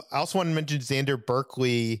 I also want to mention Xander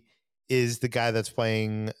Berkeley is the guy that's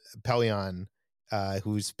playing Pelion,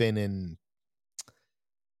 who's been in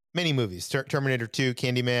many movies: Terminator 2,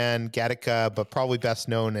 Candyman, Gattaca, but probably best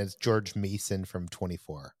known as George Mason from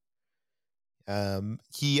 24. Gideon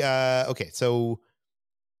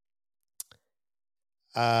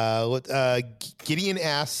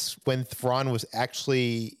asks when Thrawn will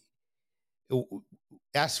actually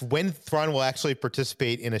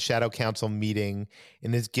participate in a Shadow Council meeting,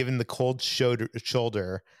 and is given the cold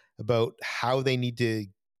shoulder about how they need to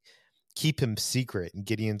keep him secret. And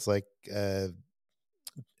Gideon's like,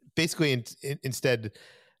 basically instead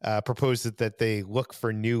proposes that they look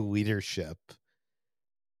for new leadership.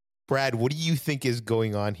 Brad, what do you think is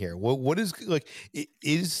going on here? What is like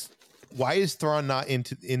why is Thrawn not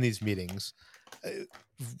in these meetings?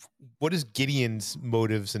 What is Gideon's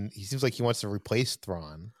motives? And he seems like he wants to replace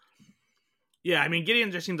Thrawn. Yeah, I mean,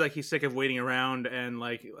 Gideon just seems like he's sick of waiting around and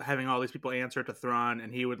like having all these people answer to Thrawn,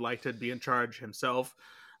 and he would like to be in charge himself.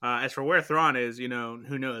 As for where Thrawn is,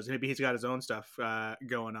 who knows? Maybe he's got his own stuff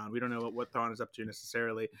going on. We don't know what Thrawn is up to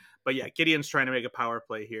necessarily. But yeah, Gideon's trying to make a power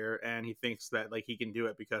play here, and he thinks that like he can do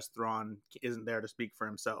it because Thrawn isn't there to speak for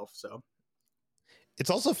himself. So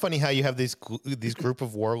it's also funny how you have these group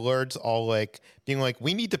of warlords all like being like,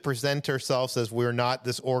 we need to present ourselves as we're not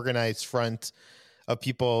this organized front of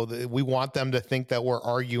people. We want them to think that we're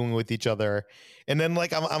arguing with each other. And then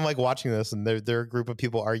like I'm like watching this, and they're a group of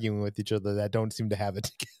people arguing with each other that don't seem to have it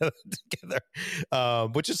together.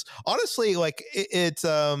 Which is honestly like it's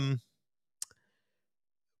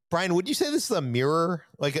Brian, would you say this is a mirror?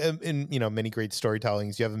 Like in many great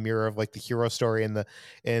storytellings, you have a mirror of like the hero story and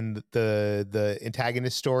the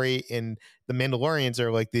antagonist story. And the Mandalorians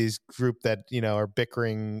are like these group that are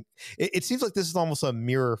bickering. It seems like this is almost a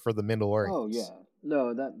mirror for the Mandalorians. Oh yeah,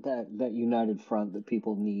 no, that united front that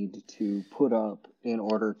people need to put up in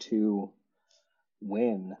order to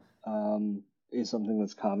win is something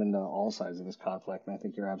that's common to all sides of this conflict. And I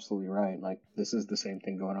think you're absolutely right. Like this is the same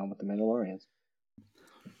thing going on with the Mandalorians.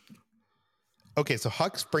 Okay, so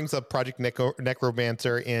Hux brings up Project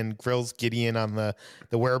Necromancer and grills Gideon on the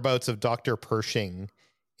whereabouts of Dr. Pershing.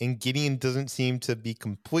 And Gideon doesn't seem to be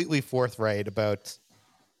completely forthright about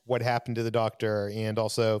what happened to the doctor. And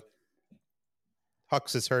also,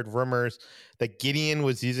 Hux has heard rumors that Gideon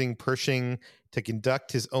was using Pershing to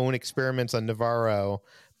conduct his own experiments on Navarro.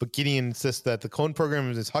 But Gideon insists that the clone program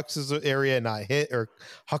is Hux's area, not his, or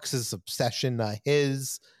Hux's obsession, not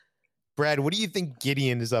his. Brad, what do you think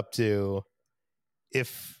Gideon is up to?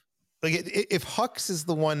 If Hux is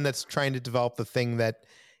the one that's trying to develop the thing that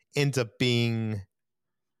ends up being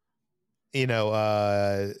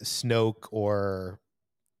Snoke or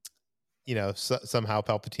somehow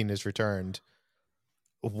Palpatine is returned.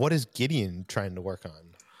 What is Gideon trying to work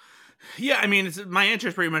on? Yeah, I mean, my answer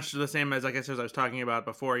is pretty much the same as, like I said, as I was talking about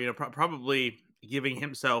before. Probably giving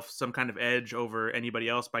himself some kind of edge over anybody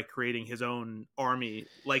else by creating his own army,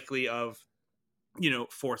 likely of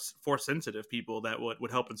force sensitive people that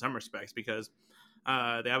would help in some respects, because they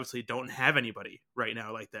obviously don't have anybody right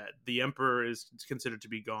now like that. The Emperor is considered to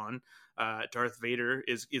be gone. Darth Vader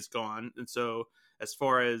is gone, and so as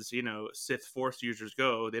far as Sith Force users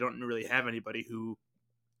go, they don't really have anybody who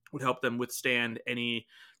would help them withstand any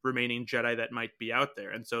remaining Jedi that might be out there.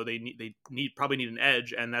 And so they probably need an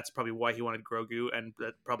edge, and that's probably why he wanted Grogu, and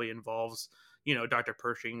that probably involves Dr.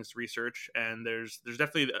 Pershing's research, and there's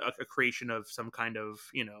definitely a creation of some kind of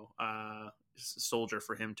soldier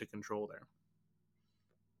for him to control there.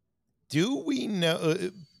 Do we know,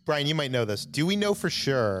 Brian, you might know this, do we know for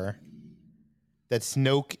sure that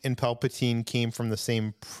Snoke and Palpatine came from the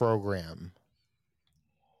same program?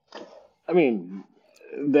 I mean,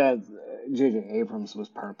 that J.J. Abrams was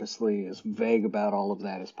purposely as vague about all of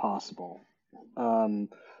that as possible.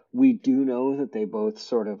 We do know that they both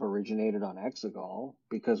sort of originated on Exegol,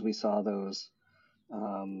 because we saw those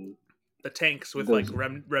the tanks with like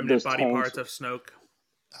remnant body parts of Snoke.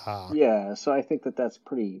 Yeah, so I think that that's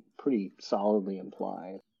pretty solidly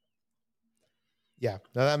implied. Yeah,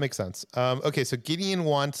 no, that makes sense. Okay, so Gideon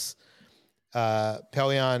wants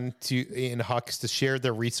Pellaeon and Hux to share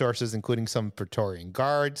their resources, including some Praetorian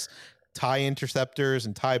guards, TIE interceptors,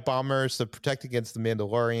 and TIE bombers to protect against the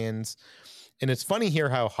Mandalorians. And it's funny here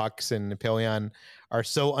how Hux and Pellaeon are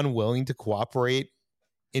so unwilling to cooperate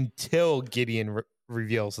until Gideon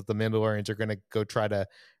reveals that the Mandalorians are going to go try to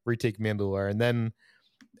retake Mandalore, and then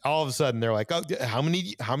all of a sudden they're like, "Oh, how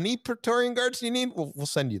many Praetorian guards do you need? We'll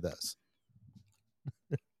send you those."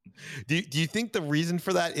 Do you think the reason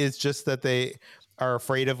for that is just that they are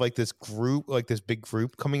afraid of like this big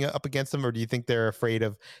group coming up against them, or do you think they're afraid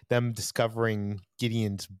of them discovering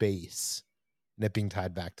Gideon's base and it being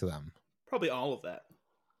tied back to them? Probably all of that.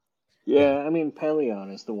 Yeah, I mean,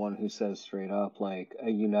 Pellaeon is the one who says straight up, like, a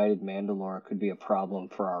united Mandalore could be a problem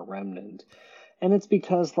for our remnant. And it's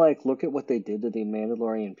because, like, look at what they did to the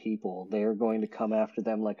Mandalorian people. They're going to come after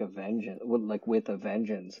them like with a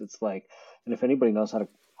vengeance. It's like, and if anybody knows how to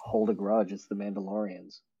hold a grudge, it's the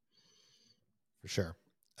Mandalorians. For sure.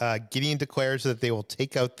 Gideon declares that they will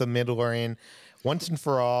take out the Mandalorian once and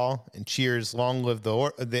for all, and cheers "Long live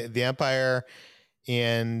the Empire."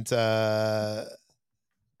 And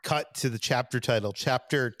cut to the chapter title,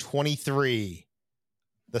 Chapter 23,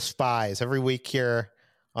 The Spies. Every week here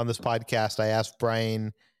on this podcast, I ask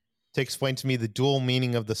Brian to explain to me the dual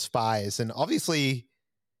meaning of the spies. And obviously,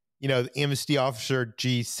 the Amnesty Officer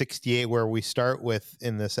G68, where we start with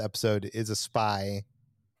in this episode, is a spy.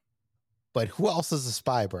 But who else is a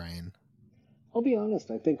spy, Brian? I'll be honest.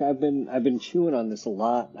 I think I've been chewing on this a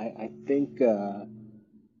lot. I think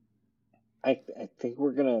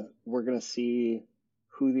we're gonna see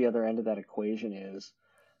who the other end of that equation is.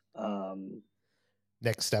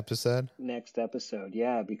 Next episode,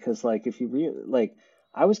 yeah, because like if you really like,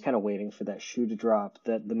 I was kind of waiting for that shoe to drop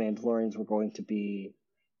that the Mandalorians were going to be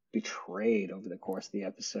betrayed over the course of the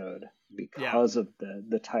episode because of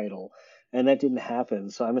the title, and that didn't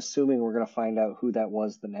happen. So I'm assuming we're gonna find out who that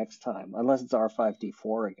was the next time, unless it's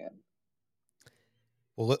R5D4 again.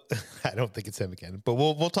 Well, I don't think it's him again, but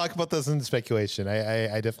we'll talk about this in speculation.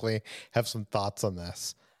 I definitely have some thoughts on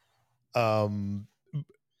this.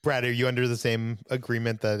 Brad, are you under the same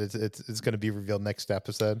agreement that it's going to be revealed next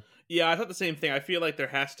episode? Yeah, I thought the same thing. I feel like there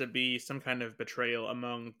has to be some kind of betrayal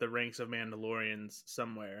among the ranks of Mandalorians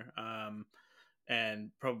somewhere, and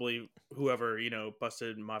probably whoever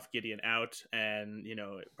busted Moff Gideon out, and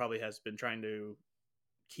probably has been trying to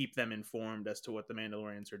keep them informed as to what the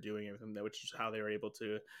Mandalorians are doing, everything that, which is how they were able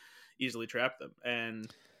to easily trap them. And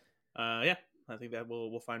I think that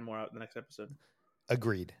we'll find more out in the next episode.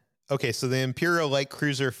 Agreed. Okay, so the Imperial light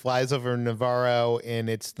cruiser flies over Navarro, and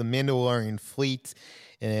it's the Mandalorian fleet.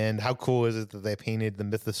 And how cool is it that they painted the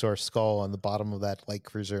Mythosaur skull on the bottom of that light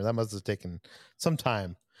cruiser? That must have taken some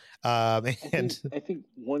time. I think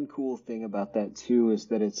one cool thing about that too is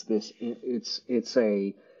that it's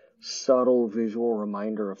a subtle visual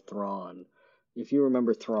reminder of Thrawn. If you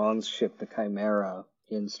remember Thrawn's ship, the Chimera,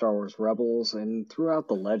 in Star Wars Rebels, and throughout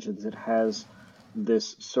the Legends, it has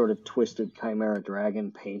this sort of twisted Chimera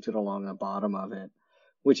dragon painted along the bottom of it,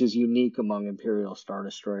 which is unique among Imperial Star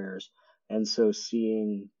Destroyers. And so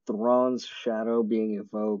seeing Thrawn's shadow being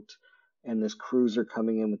evoked and this cruiser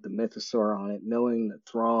coming in with the Mythosaur on it, knowing that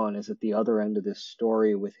Thrawn is at the other end of this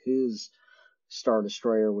story with his Star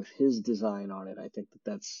Destroyer with his design on it. I think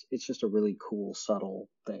it's just a really cool, subtle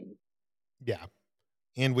thing. Yeah.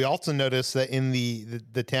 And we also noticed that in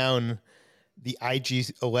the town, the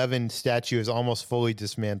IG-11 statue is almost fully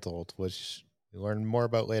dismantled, which we learn more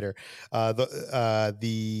about later.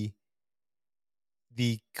 The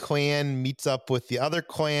clan meets up with the other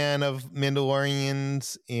clan of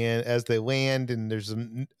Mandalorians, and as they land, and there's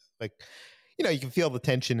like, you can feel the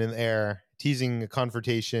tension in the air, teasing a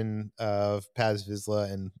confrontation of Paz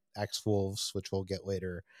Vizsla and Axe Wolves, which we'll get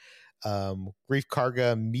later. Grief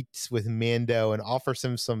Karga meets with Mando and offers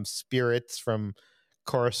him some spirits from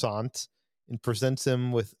Coruscant and presents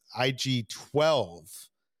him with IG-12,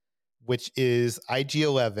 which is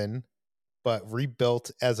IG-11, but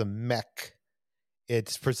rebuilt as a mech.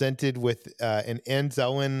 It's presented with an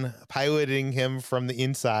Anzellan piloting him from the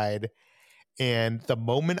inside. And the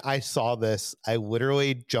moment I saw this, I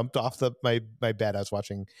literally jumped off my bed. I was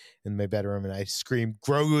watching in my bedroom and I screamed,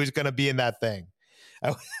 Grogu is going to be in that thing. I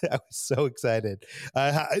was so excited.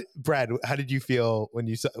 Brad, how did you feel when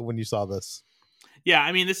you saw this? Yeah,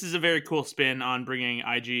 I mean, this is a very cool spin on bringing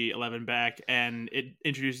IG-11 back, and it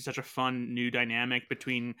introduces such a fun new dynamic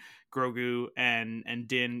between Grogu and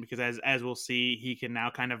Din, because as we'll see, he can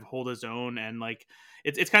now kind of hold his own, and like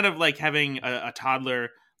it's kind of like having a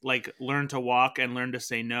toddler like learn to walk and learn to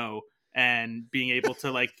say no, and being able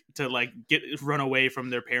to get run away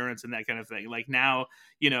from their parents and that kind of thing. Like now,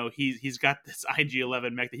 he's got this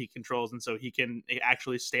IG-11 mech that he controls, and so he can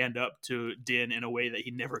actually stand up to Din in a way that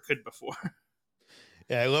he never could before.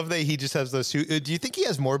 Yeah, I love that he just has those. Do you think he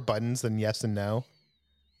has more buttons than yes and no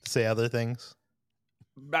to say other things?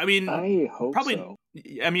 I mean, I hope probably. So.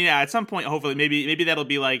 I mean, yeah. At some point, hopefully, maybe that'll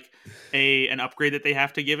be like an upgrade that they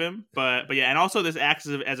have to give him. But yeah, and also this acts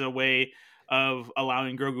as a way of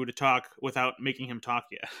allowing Grogu to talk without making him talk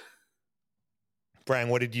yet. Brian,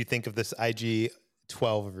 what did you think of this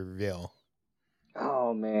IG-12 reveal?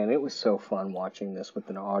 Oh man, it was so fun watching this with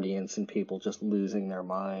an audience and people just losing their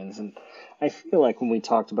minds. And I feel like when we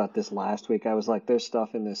talked about this last week, I was like, "There's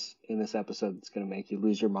stuff in this episode that's going to make you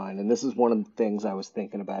lose your mind." And this is one of the things I was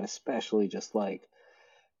thinking about, especially just like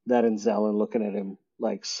that Anzellan looking at him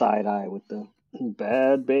like side eye with the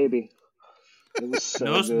bad baby. It was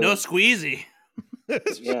so good. No squeezy.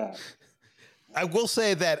 Yeah. I will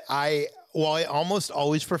say that while I almost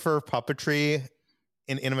always prefer puppetry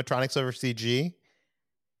in animatronics over CG,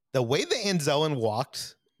 the way the Anzellan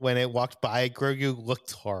walked when it walked by Grogu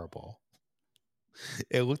looked horrible.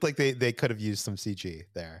 It looked like they could have used some CG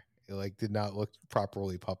there. It did not look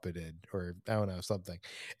properly puppeted, or I don't know, something.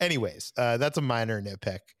 Anyways, that's a minor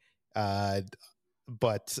nitpick.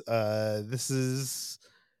 But this is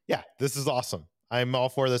awesome. I'm all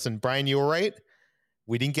for this. And Brian, you were right.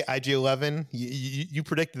 We didn't get IG-11. You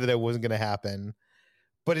predicted that it wasn't going to happen.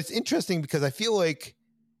 But it's interesting because I feel like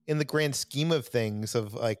in the grand scheme of things,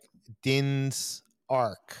 of like Din's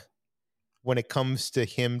arc, when it comes to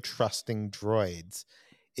him trusting droids,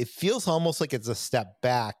 it feels almost like it's a step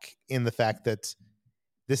back in the fact that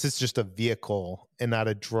this is just a vehicle and not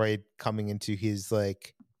a droid coming into his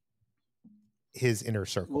inner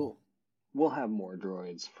circle. We'll have more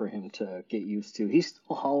droids for him to get used to. He's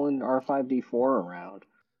still hauling R5D4 around.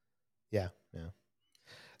 Yeah.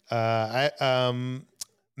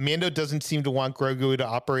 Mando doesn't seem to want Grogu to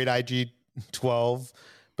operate IG-12,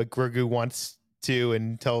 but Grogu wants to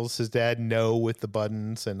and tells his dad no with the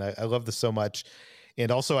buttons, and I love this so much. And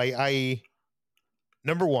also, I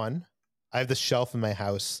number one, I have this shelf in my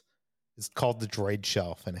house. It's called the droid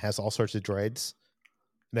shelf, and it has all sorts of droids.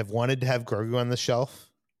 And I've wanted to have Grogu on the shelf,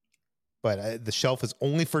 but the shelf is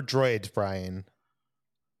only for droids, Brian.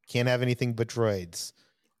 Can't have anything but droids.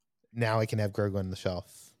 Now I can have Grogu on the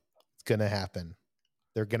shelf. It's going to happen.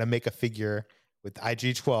 They're going to make a figure with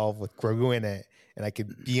IG-12 with Grogu in it, and I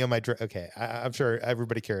could be on my droid. Okay, I'm sure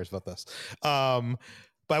everybody cares about this. But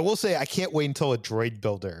I will say I can't wait until a droid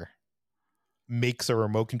builder makes a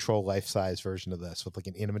remote control life-size version of this with like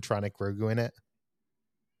an animatronic Grogu in it.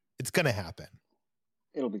 It's going to happen.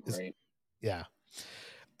 It'll be great. Yeah.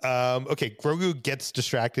 Okay, Grogu gets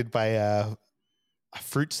distracted by a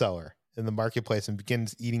fruit seller in the marketplace and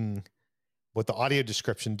begins eating what the audio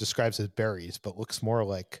description describes as berries, but looks more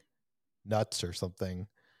like nuts or something.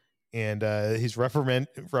 And he's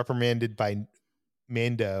reprimanded by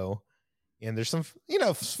Mando. And there's some,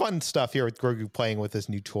 fun stuff here with Grogu playing with his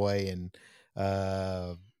new toy, and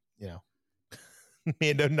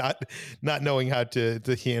Mando not knowing how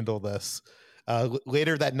to handle this.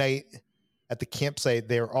 Later that night at the campsite,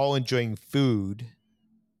 they're all enjoying food.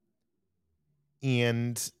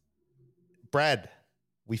 And Brad,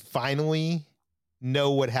 we finally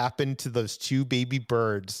know what happened to those two baby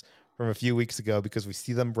birds from a few weeks ago because we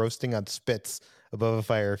see them roasting on spits above a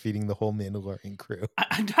fire, feeding the whole Mandalorian crew.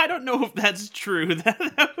 I don't know if that's true.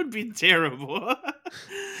 That would be terrible.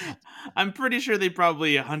 I'm pretty sure they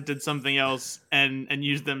probably hunted something else and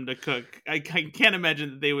used them to cook. I can't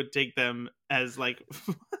imagine that they would take them as like.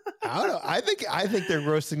 I don't know. I think they're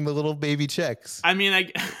roasting the little baby chicks. I mean,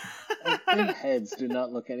 their heads do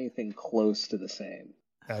not look anything close to the same.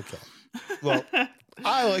 Okay. Well,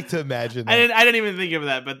 I like to imagine that. I didn't even think of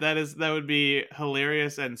that, but that would be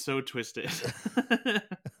hilarious and so twisted.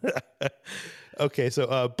 Okay,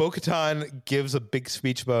 so Bo-Katan gives a big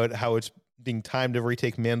speech about how it's being time to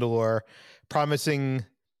retake Mandalore, promising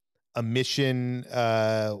a mission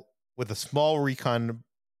with a small recon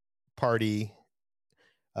party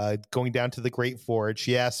going down to the Great Forge.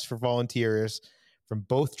 She asks for volunteers from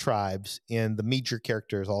both tribes, and the major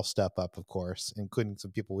characters all step up, of course, including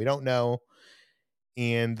some people we don't know.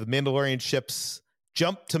 And the Mandalorian ships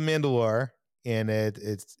jump to Mandalore, and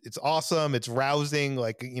it's awesome. It's rousing.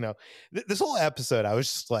 Like, you know, this whole episode, I was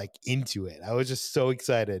just like into it. I was just so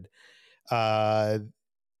excited. There's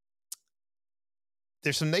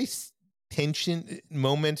some nice tension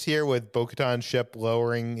moments here with Bo-Katan's ship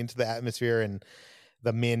lowering into the atmosphere and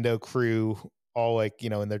the Mando crew all like, you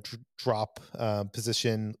know, in their drop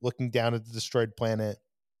position, looking down at the destroyed planet.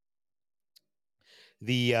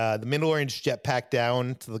 The Mandalorians jetpack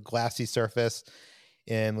down to the glassy surface,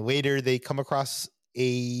 and later they come across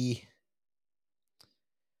I'm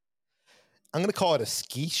going to call it a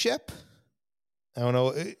ski ship. I don't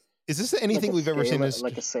know. Is this anything we've ever seen?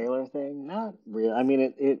 Like a sailor thing? Not really. I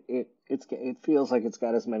mean, it feels like it's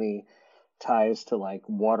got as many ties to like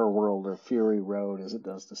Waterworld or Fury Road as it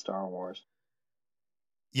does to Star Wars.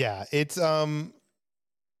 Yeah, it's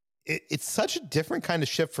such a different kind of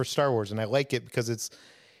ship for Star Wars, and I like it because it's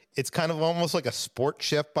kind of almost like a sport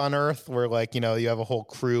ship on Earth, where like, you know, you have a whole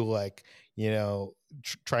crew like, you know,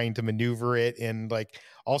 trying to maneuver it, and like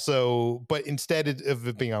also, but instead of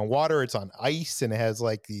it being on water, it's on ice, and it has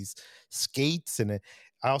like these skates, and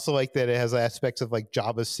I also like that it has aspects of like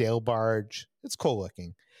Jabba's sail barge. It's cool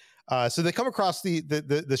looking. So they come across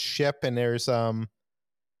the ship, and there's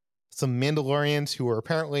some Mandalorians who are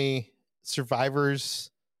apparently survivors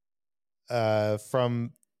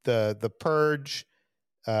from the purge,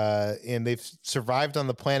 and they've survived on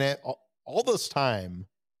the planet all this time.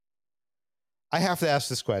 I have to ask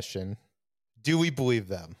this question: do we believe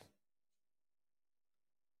them?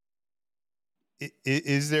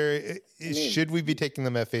 Should we be taking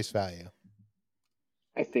them at face value?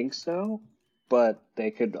 I think so, but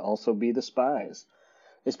they could also be the spies,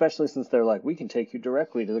 especially since they're like, we can take you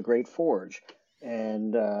directly to the Great Forge,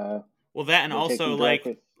 and well, that and also like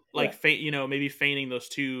yeah. you know, maybe feigning those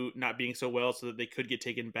two not being so well so that they could get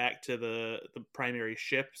taken back to the primary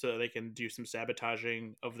ship so that they can do some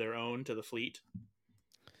sabotaging of their own to the fleet.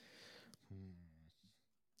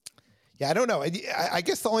 Yeah, I don't know. I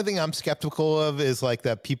guess the only thing I'm skeptical of is like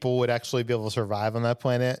that people would actually be able to survive on that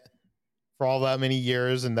planet for all that many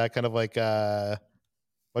years, and that kind of like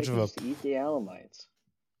much of a eat the Alamites.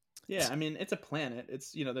 Yeah, I mean, it's a planet.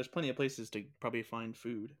 It's, you know, there's plenty of places to probably find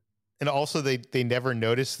food. And also, they never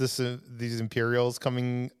noticed these Imperials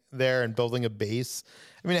coming there and building a base.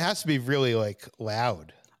 I mean, it has to be really like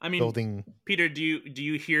loud. I mean, Peter, do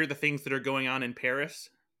you hear the things that are going on in Paris?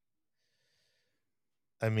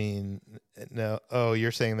 I mean, no. Oh,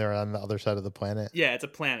 you're saying they're on the other side of the planet? Yeah, it's a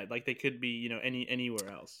planet. Like they could be, you know, anywhere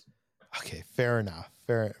else. Okay, fair enough.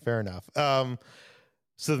 Fair enough.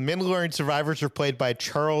 So the Mandalorian survivors are played by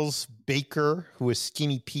Charles Baker, who was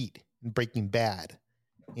Skinny Pete in Breaking Bad,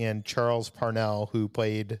 and Charles Parnell,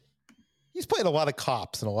 he's played a lot of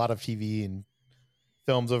cops and a lot of TV and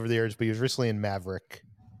films over the years, but he was recently in Maverick.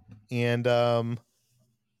 And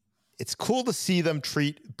it's cool to see them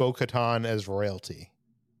treat Bo-Katan as royalty.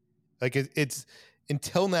 Like it's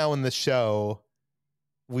until now in the show,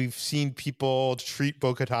 we've seen people treat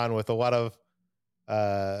Bo-Katan with a lot of,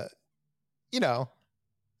 you know,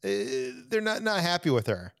 they're not happy with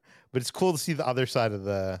her. But it's cool to see the other side of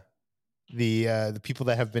the people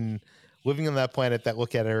that have been living on that planet that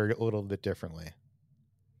look at her a little bit differently.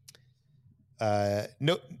 Bo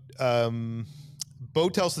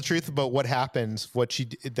tells the truth about what happens,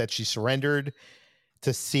 that she surrendered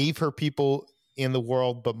to save her people in the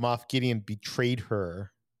world, but Moff Gideon betrayed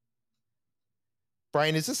her.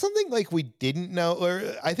 Brian, is this something like we didn't know, or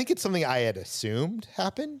I think it's something I had assumed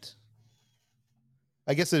happened?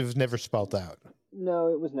 I guess it was never spelled out. No,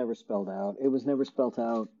 it was never spelled out. It was never spelled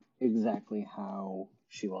out exactly how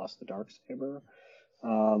she lost the Darksaber.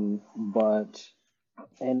 But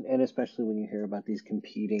And especially when you hear about these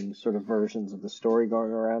competing sort of versions of the story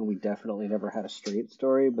going around, we definitely never had a straight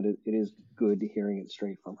story, but it is good hearing it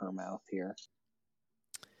straight from her mouth here.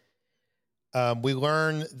 We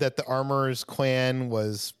learn that the Armorers clan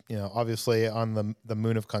was, obviously on the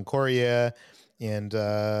moon of Concordia, and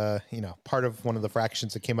part of one of the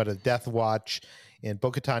fractions that came out of Death Watch. And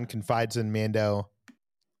Bo-Katan confides in Mando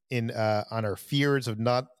on her fears of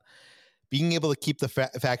not being able to keep the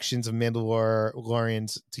factions of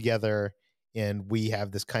Mandalorians together. And we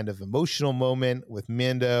have this kind of emotional moment with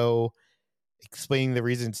Mando explaining the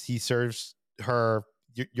reasons he serves her.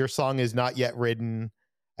 Your song is not yet written.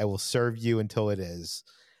 I will serve you until it is.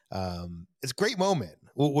 It's a great moment.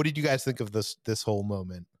 What did you guys think of this whole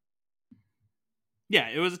moment? Yeah,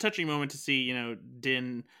 it was a touching moment to see,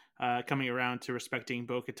 Din coming around to respecting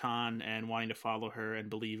Bo-Katan and wanting to follow her and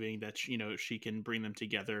believing that, she can bring them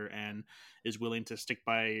together and is willing to stick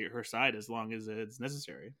by her side as long as it's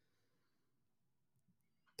necessary.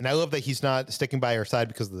 And I love that he's not sticking by her side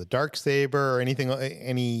because of the Darksaber or anything,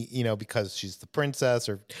 because she's the princess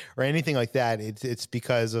or anything like that. It's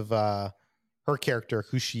because of her character,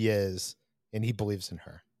 who she is, and he believes in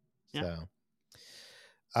her. Yeah. So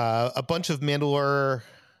a bunch of Mandalorian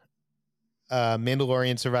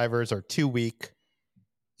survivors are too weak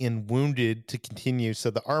and wounded to continue. So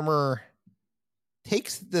the armor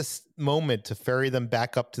takes this moment to ferry them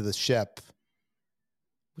back up to the ship,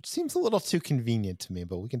 which seems a little too convenient to me,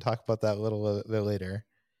 but we can talk about that a little bit later.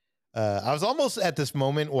 I was almost at this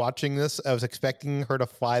moment watching this. I was expecting her to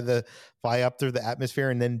fly up through the atmosphere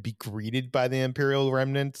and then be greeted by the Imperial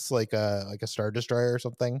remnants, like a Star Destroyer or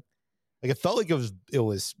something. Like, it felt like it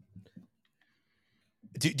was.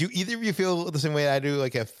 Do either of you feel the same way I do?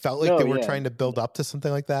 Like, it felt like they were trying to build up to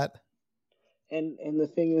something like that. And the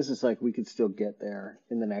thing is like we could still get there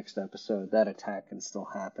in the next episode. That attack can still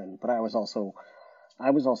happen. But I was also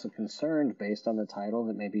concerned, based on the title,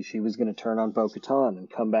 that maybe she was going to turn on Bo-Katan and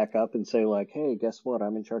come back up and say, like, hey, guess what?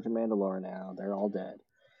 I'm in charge of Mandalore now. They're all dead.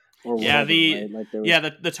 Or whatever, right? Like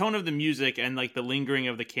the tone of the music and like the lingering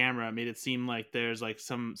of the camera made it seem like there's like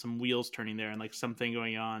some wheels turning there and like something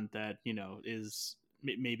going on that, is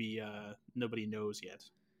maybe nobody knows yet.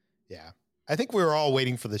 Yeah. I think we were all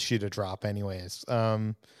waiting for the shoe to drop anyways.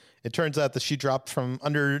 It turns out the shoe dropped from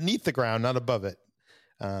underneath the ground, not above it.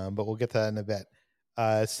 But we'll get to that in a bit.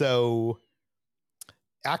 So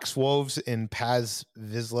Axe Woves and Paz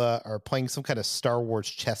Vizsla are playing some kind of Star Wars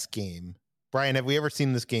chess game. Brian, have we ever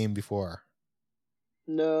seen this game before?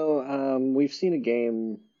 No, we've seen a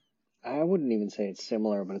game. I wouldn't even say it's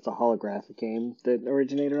similar, but it's a holographic game that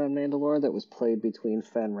originated on Mandalore that was played between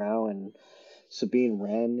Fen Rao and Sabine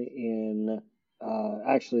Wren in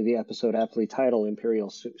actually the episode aptly titled Imperial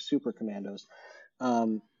Super Commandos.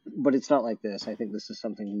 But it's not like this. I think this is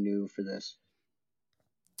something new for this.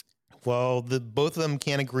 Well, both of them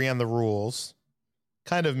can't agree on the rules,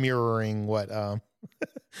 kind of mirroring what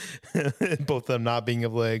both of them not being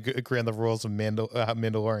able to agree on the rules of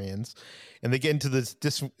Mandalorians. And they get into this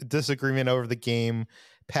disagreement over the game.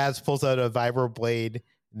 Paz pulls out a vibro blade,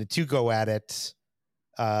 and the two go at it.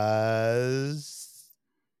 I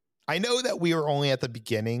know that we were only at the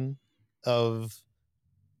beginning of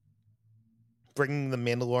bringing the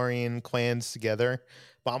Mandalorian clans together,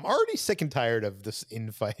 but I'm already sick and tired of this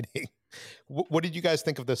infighting. What did you guys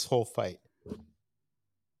think of this whole fight?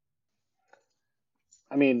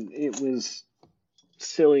 I mean, it was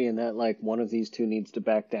silly in that, like, one of these two needs to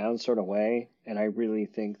back down sort of way, and I really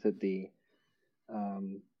think that the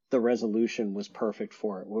resolution was perfect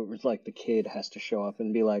for it. It was like the kid has to show up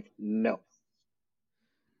and be like, no.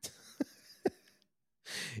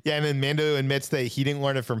 Yeah, and then Mando admits that he didn't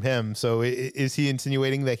learn it from him. So is he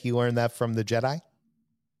insinuating that he learned that from the Jedi?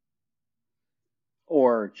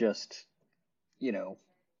 Or just,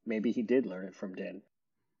 maybe he did learn it from Din.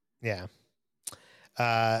 Yeah.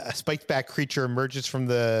 A spiked back creature emerges from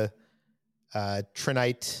the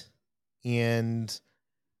Trinite and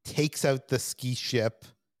takes out the ski ship.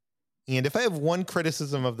 And if I have one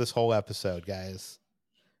criticism of this whole episode, guys,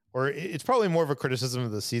 or it's probably more of a criticism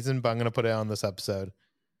of the season, but I'm going to put it on this episode.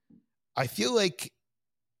 I feel like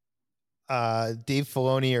Dave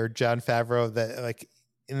Filoni or Jon Favreau, that like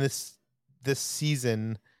in this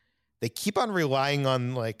season, they keep on relying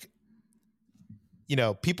on, like,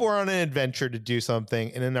 people are on an adventure to do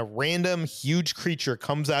something, and then a random huge creature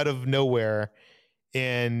comes out of nowhere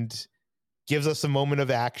and gives us a moment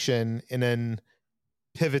of action and then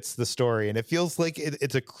pivots the story. And it feels like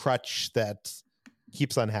it's a crutch that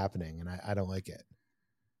keeps on happening, and I don't like it.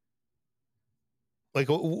 Like,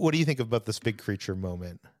 what do you think about this big creature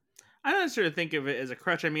moment? I don't necessarily think of it as a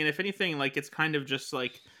crutch. I mean, if anything, like, it's kind of just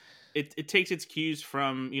like it takes its cues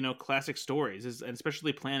from classic stories, and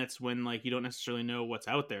especially planets when like you don't necessarily know what's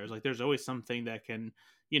out there. It's like there's always something that can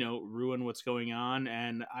ruin what's going on,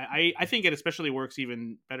 and I think it especially works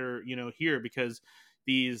even better here because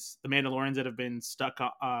the Mandalorians that have been stuck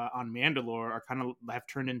on Mandalore are kind of have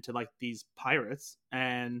turned into like these pirates,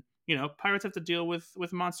 and pirates have to deal with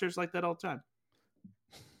monsters like that all the time.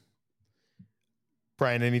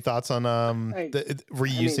 Brian, any thoughts on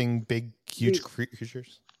reusing big, huge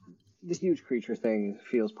creatures? The huge creature thing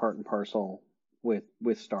feels part and parcel with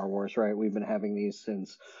Star Wars, right? We've been having these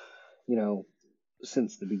since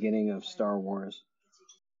the beginning of Star Wars,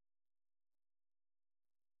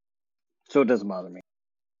 so it doesn't bother me.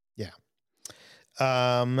 Yeah.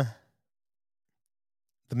 The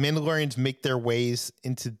Mandalorians make their ways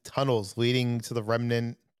into tunnels leading to the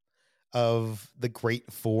remnant of the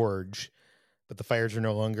Great Forge, but the fires are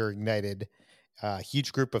no longer ignited. A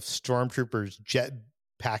huge group of stormtroopers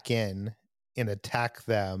jetpack in and attack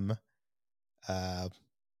them. They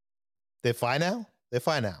fly now? They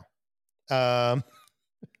fly now.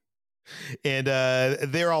 And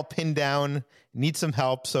they're all pinned down, need some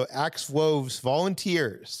help. So Axe Woves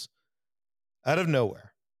volunteers out of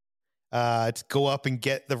nowhere to go up and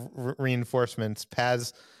get the reinforcements.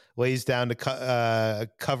 Paz lays down to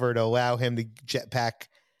cover to allow him to jetpack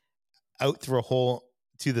out through a hole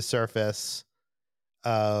to the surface.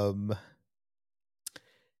 Brad,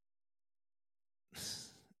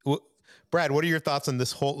 what are your thoughts on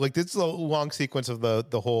this whole, like, this is a long sequence of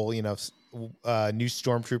the whole, new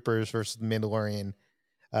stormtroopers versus the Mandalorian.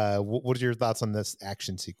 What are your thoughts on this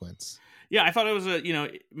action sequence? Yeah, I thought it was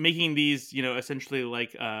making these, essentially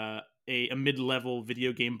like a mid-level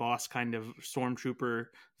video game boss kind of stormtrooper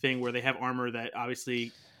thing where they have armor that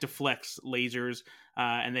obviously deflects lasers,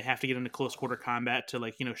 and they have to get into close quarter combat to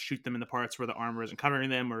like shoot them in the parts where the armor isn't covering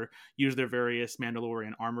them, or use their various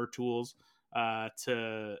Mandalorian armor tools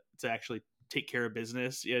to actually take care of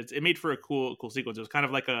business. It made for a cool sequence. It was kind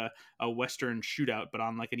of like a Western shootout, but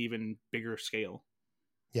on like an even bigger scale.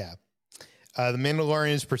 Yeah. The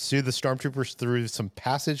Mandalorians pursue the stormtroopers through some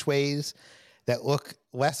passageways that look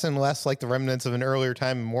less and less like the remnants of an earlier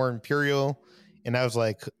time and more imperial. And I was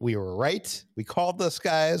like, we were right. We called this,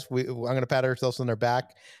 guys. I'm going to pat ourselves on their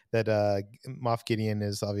back that Moff Gideon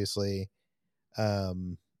is obviously set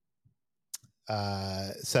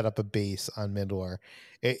up a base on Mandalore.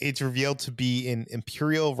 It's revealed to be an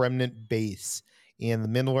Imperial remnant base, and the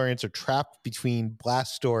Mandalorians are trapped between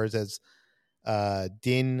blast doors as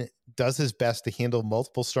Din does his best to handle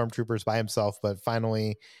multiple stormtroopers by himself, but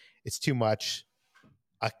finally it's too much.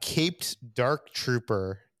 A caped dark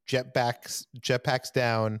trooper jetpacks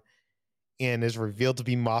down and is revealed to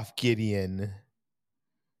be Moff Gideon.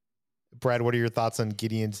 Brad, what are your thoughts on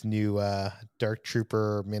Gideon's new dark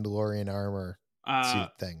trooper Mandalorian armor suit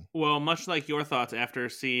thing? Well, much like your thoughts after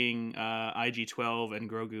seeing IG-12 and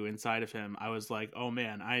Grogu inside of him, I was like, oh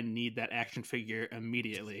man, I need that action figure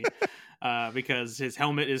immediately. Because his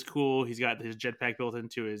helmet is cool. He's got his jetpack built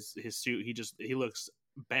into his suit. He looks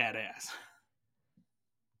badass.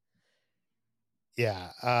 Yeah.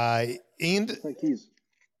 And it's like he's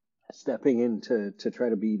stepping in to try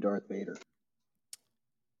to be Darth Vader.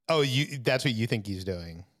 Oh, that's what you think he's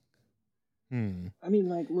doing. I mean,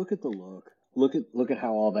 like, look at the look. Look at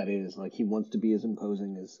how all that is. Like, he wants to be as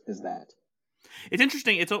imposing as that. It's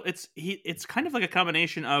interesting. It's kind of like a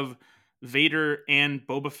combination of Vader and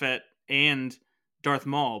Boba Fett and Darth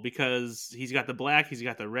Maul, because he's got the black, he's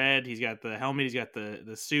got the red, he's got the helmet, he's got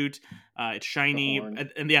the suit. It's shiny,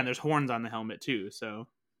 and yeah, there's horns on the helmet too. So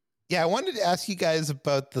yeah, I wanted to ask you guys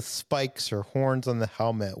about the spikes or horns on the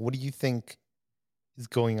helmet. What do you think is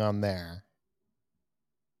going on there?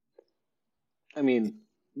 I mean,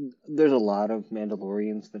 there's a lot of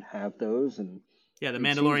Mandalorians that have those, and yeah, the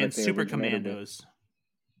Mandalorian like Super Commandos.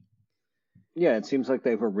 Yeah, it seems like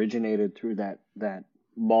they've originated through that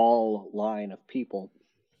Maul line of people,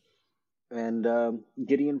 and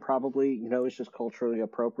Gideon probably is just culturally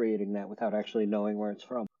appropriating that without actually knowing where it's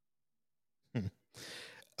from.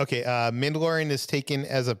 Okay, Mandalorian is taken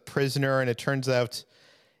as a prisoner, and it turns out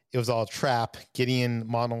it was all a trap. Gideon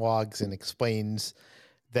monologues and explains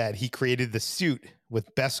that he created the suit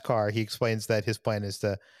with Beskar. He explains that his plan is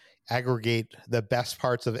to aggregate the best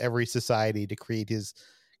parts of every society to create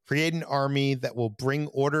an army that will bring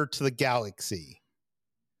order to the galaxy.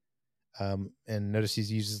 And notice he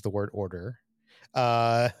uses the word order.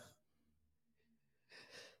 Brad,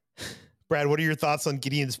 what are your thoughts on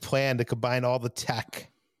Gideon's plan to combine all the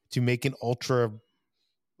tech to make an ultra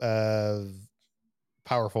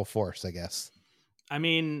powerful force, I guess? I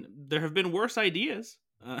mean, there have been worse ideas.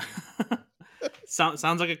 Sounds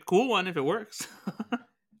like a cool one if it works.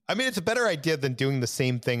 I mean, it's a better idea than doing the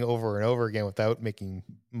same thing over and over again without making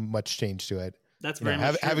much change to it. That's very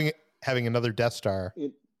much true. Having another Death Star.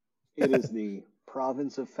 It is the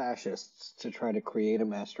province of fascists to try to create a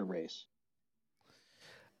master race.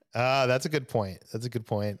 That's a good point.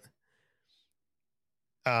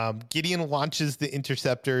 Gideon launches the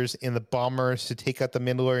interceptors and the bombers to take out the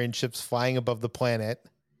Mandalorian ships flying above the planet,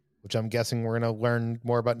 which I'm guessing we're going to learn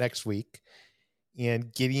more about next week.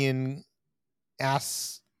 And Gideon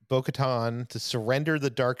asks Bo-Katan to surrender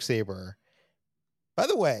the Darksaber. By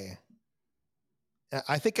the way,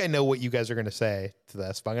 I think I know what you guys are going to say to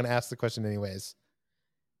this, but I'm going to ask the question anyways.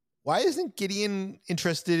 Why isn't Gideon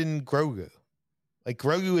interested in Grogu? Like,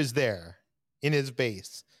 Grogu is there in his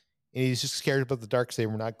base, and he's just scared about the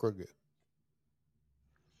Darksaber, not Grogu.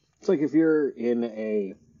 It's like if you're in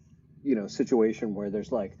a, situation where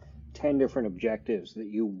there's like 10 different objectives that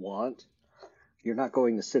you want, you're not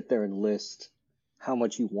going to sit there and list how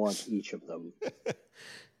much you want each of them.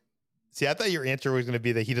 See, I thought your answer was going to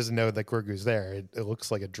be that he doesn't know that Grogu's there. It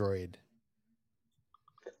looks like a droid.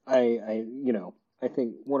 I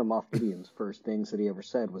think one of Moff Gideon's first things that he ever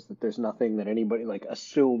said was that there's nothing that anybody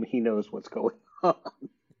assume he knows what's going on.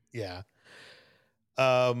 Yeah.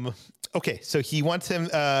 Okay, so he wants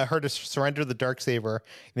her to surrender the Darksaber,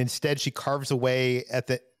 and instead she carves away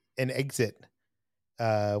at an exit,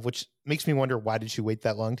 which makes me wonder, why did she wait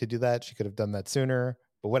that long to do that? She could have done that sooner,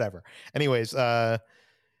 but whatever. Anyways, the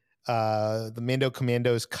Mando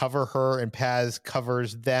commandos cover her, and Paz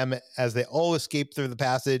covers them as they all escape through the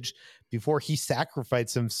passage before he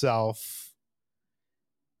sacrificed himself.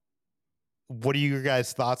 What are your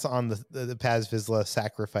guys' thoughts on the Paz Vizsla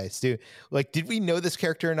sacrifice? Did we know this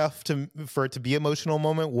character enough for it to be an emotional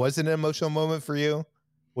moment? Was it an emotional moment for you?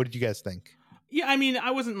 What did you guys think? Yeah, I mean,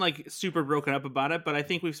 I wasn't super broken up about it, but I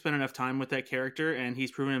think we've spent enough time with that character, and he's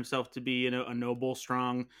proven himself to be, a noble,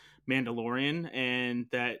 strong Mandalorian, and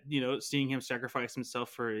that, seeing him sacrifice himself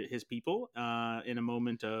for his people in a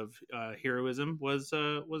moment of heroism was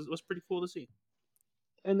pretty cool to see.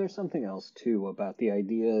 And there's something else too about the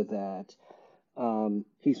idea that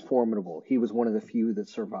he's formidable. He was one of the few that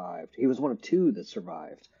survived. He was one of two that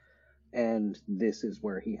survived, and this is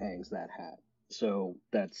where he hangs that hat. So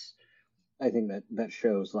I think that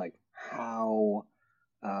shows how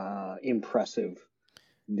impressive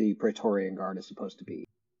the Praetorian Guard is supposed to be.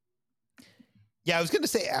 Yeah, I was going to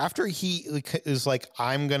say, after he is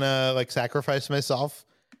I'm going to sacrifice myself,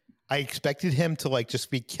 I expected him to just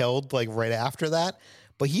be killed right after that.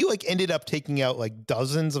 But he ended up taking out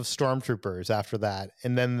dozens of stormtroopers after that.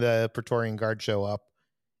 And then the Praetorian Guard show up,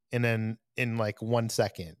 and then in 1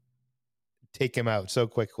 second take him out so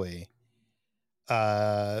quickly.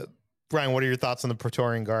 Brian, what are your thoughts on the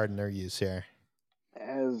Praetorian Guard and their use here?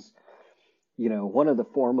 As one of the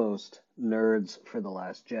foremost nerds for The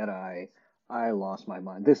Last Jedi, I lost my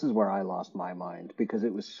mind. This is where I lost my mind, because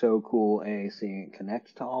it was so cool, A, seeing it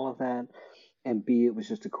connect to all of that, and B, it was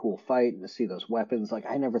just a cool fight, and to see those weapons.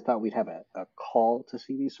 I never thought we'd have a call to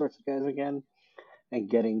see these sorts of guys again, and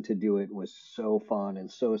getting to do it was so fun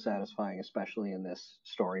and so satisfying, especially in this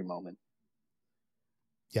story moment.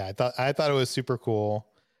 Yeah, I thought it was super cool.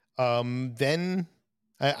 Then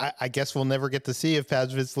I guess we'll never get to see if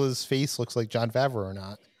Paz Vizsla's face looks like Jon Favreau or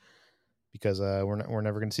not, because we're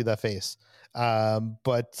never going to see that face.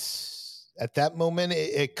 But at that moment,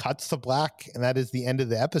 it cuts to black, and that is the end of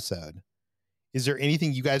the episode. Is there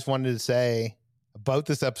anything you guys wanted to say about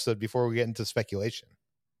this episode before we get into speculation?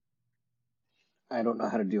 I don't know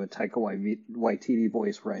how to do a Taika Waititi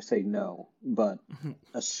voice where I say no, but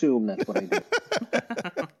assume that's what I do.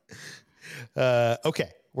 Okay,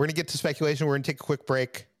 we're going to get to speculation. We're going to take a quick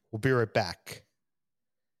break. We'll be right back.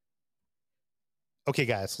 Okay,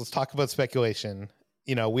 guys, let's talk about speculation.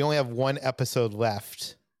 We only have one episode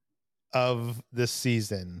left of this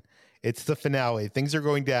season. It's the finale. Things are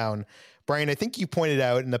going down. Brian, I think you pointed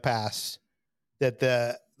out in the past that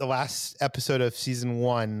the last episode of season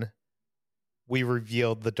 1, we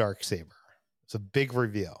revealed the Darksaber. It's a big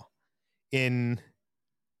reveal. In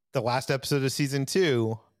the last episode of season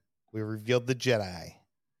 2, we revealed the Jedi.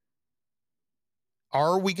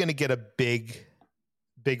 Are we going to get a big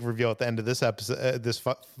reveal at the end of this episode,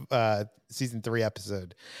 season 3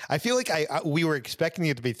 episode? I feel like we were expecting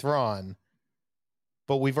it to be Thrawn,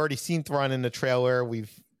 but we've already seen Thrawn in the trailer.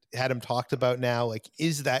 We've had him talked about now.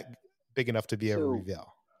 Is that big enough to be a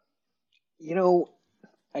reveal?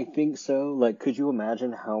 I think so. Could you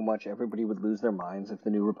imagine how much everybody would lose their minds if the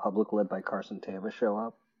New Republic led by Carson Teva show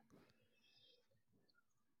up?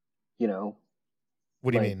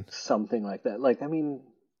 What do you mean? Something like that.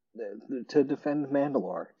 To defend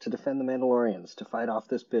Mandalore, to defend the Mandalorians, to fight off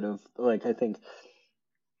this bit of, I think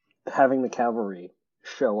having the cavalry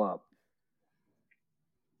show up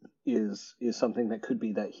is something that could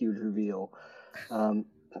be that huge reveal. And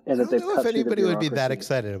I that don't they've know cut if through the anybody would be that bureaucracy.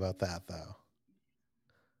 excited about that, though.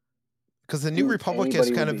 Because the New Dude, Republic has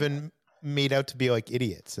anybody kind would of be. been made out to be like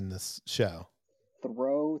idiots in this show.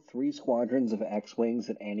 Throw 3 squadrons of X-Wings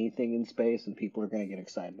at anything in space and people are going to get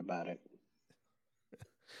excited about it.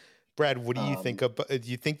 Brad, what do you think of? Do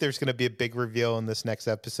you think there's going to be a big reveal in this next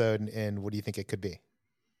episode, and what do you think it could be?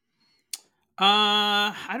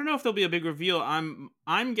 I don't know if there'll be a big reveal.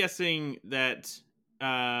 I'm guessing that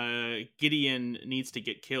Gideon needs to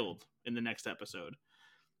get killed in the next episode.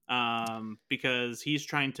 Because he's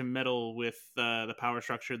trying to meddle with the power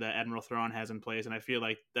structure that Admiral Thrawn has in place, and I feel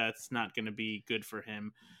like that's not going to be good for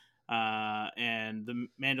him. And the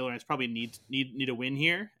Mandalorians probably need a win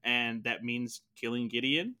here, and that means killing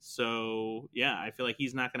Gideon. So yeah, I feel like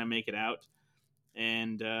he's not going to make it out,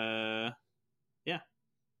 and yeah,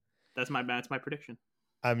 that's my prediction.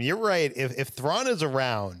 You're right. If Thrawn is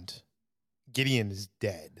around, Gideon is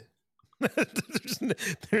dead.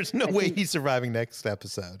 there's no way he's surviving next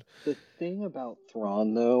episode. The thing about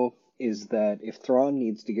Thrawn, though, is that if Thrawn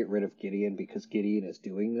needs to get rid of Gideon because Gideon is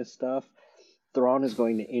doing this stuff, Thrawn is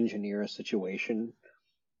going to engineer a situation,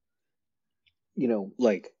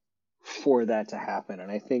 for that to happen.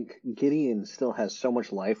 And I think Gideon still has so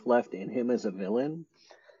much life left in him as a villain.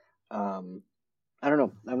 I don't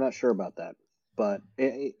know. I'm not sure about that. But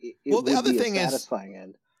it would be a satisfying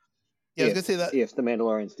end. Yeah, I was going to say that. If the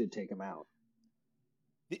Mandalorians did take him out.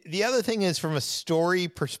 The other thing is, from a story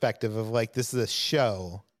perspective of like, this is a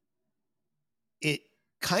show, it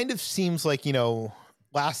kind of seems like,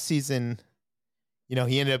 last season,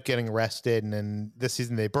 he ended up getting arrested, and then this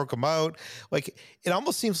season they broke him out. Like, it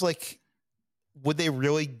almost seems like, would they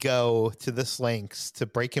really go to this lengths to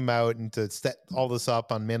break him out and to set all this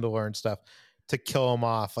up on Mandalorian stuff to kill him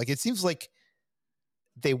off? Like, it seems like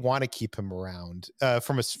they want to keep him around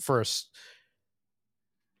from a first.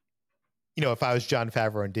 If I was Jon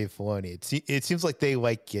Favreau and Dave Filoni, it seems like they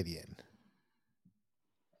like Gideon.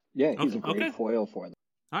 Yeah, he's a great foil for them.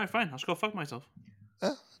 All right, fine. I'll just go fuck myself.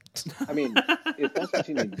 I mean, if that's what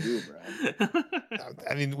you need to do, Brad.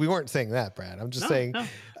 I mean, we weren't saying that, Brad. I'm just saying. No.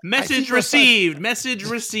 Message received. Message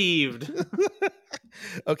received.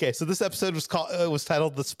 Okay, so this episode was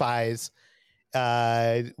titled "The Spies."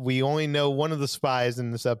 We only know one of the spies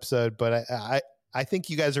in this episode, but I think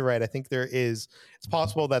you guys are right. I think it's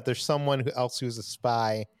possible that there's someone else who's a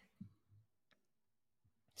spy.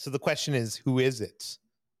 So the question is, who is it?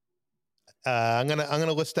 I'm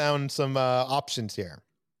gonna list down some options here.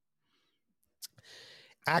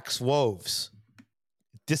 Axe Woves.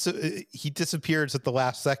 He disappears at the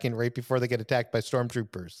last second right before they get attacked by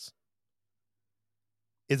stormtroopers.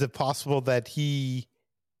 Is it possible that he's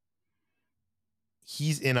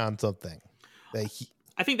in on something?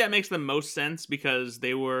 I think that makes the most sense because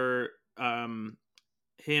they were him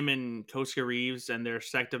and Koska Reeves and their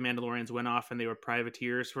sect of Mandalorians went off and they were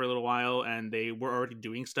privateers for a little while, and they were already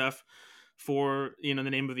doing stuff for the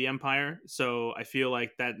name of the Empire. So I feel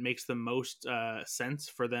like that makes the most sense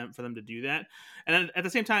for them to do that. And at the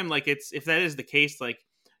same time, like, if that is the case, like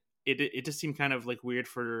it just seemed kind of like weird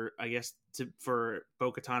for, I guess, for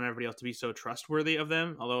Bo-Katan and everybody else to be so trustworthy of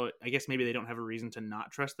them. Although I guess maybe they don't have a reason to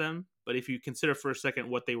not trust them. But if you consider for a second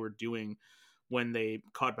what they were doing when they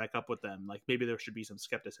caught back up with them, like, maybe there should be some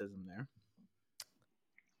skepticism there.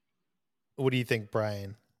 What do you think,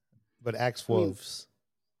 Brian? But Axe Woves.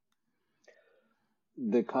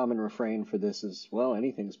 The common refrain for this is, well,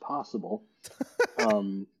 anything's possible.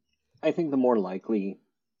 I think the more likely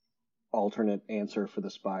alternate answer for the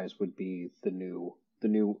spies would be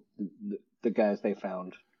the guys they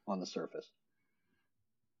found on the surface.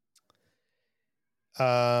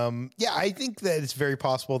 Yeah, I think that it's very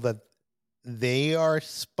possible that they are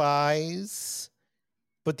spies,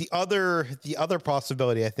 but the other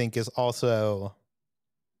possibility, I think, is also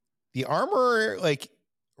the armor, like,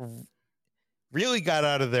 really got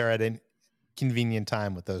out of there at a convenient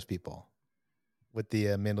time with those people, with the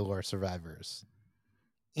Mandalore survivors.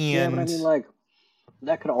 And yeah, but I mean, like,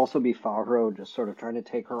 that could also be Favreau just sort of trying to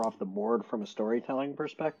take her off the board from a storytelling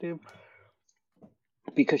perspective,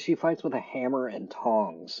 because she fights with a hammer and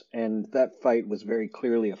tongs, and that fight was very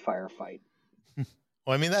clearly a firefight.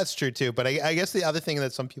 Well, I mean, that's true too, but I guess the other thing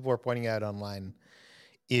that some people are pointing out online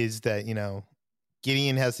is that,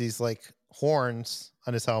 Gideon has these like horns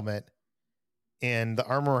on his helmet, and the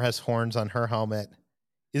armor has horns on her helmet.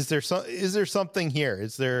 Is there something here?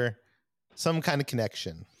 Is there some kind of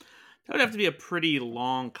connection? That would have to be a pretty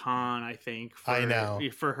long con, I think. For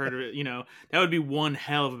her to, that would be one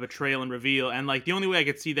hell of a betrayal and reveal. And like, the only way I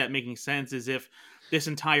could see that making sense is if this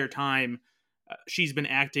entire time she's been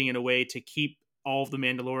acting in a way to keep all of the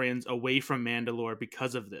Mandalorians away from Mandalore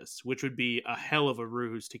because of this, which would be a hell of a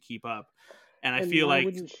ruse to keep up. And I feel why like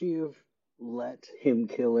wouldn't she have let him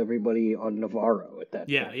kill everybody on Navarro at that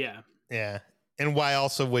point? Yeah. And why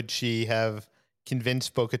also would she have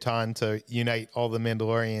convinced Bo-Katan to unite all the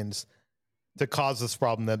Mandalorians to cause this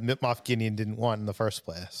problem that Moff Gideon didn't want in the first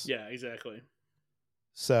place? Yeah, exactly.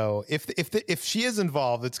 So if she is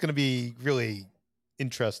involved, it's going to be really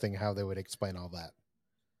interesting how they would explain all that.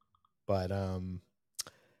 But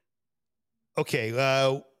okay,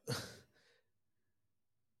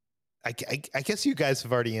 I guess you guys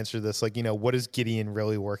have already answered this. Like, what is Gideon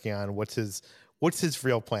really working on? What's his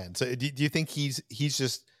real plan? So do you think he's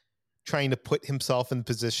just trying to put himself in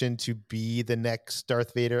position to be the next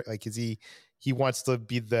Darth Vader? Like, is he wants to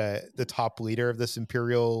be the top leader of this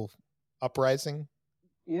Imperial uprising?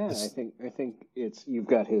 Yeah, I think it's you've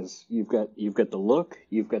got the look,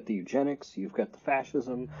 you've got the eugenics, you've got the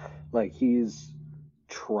fascism. Like, he's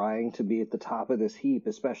trying to be at the top of this heap,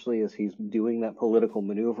 especially as he's doing that political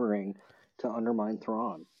maneuvering to undermine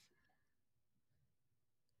Thrawn.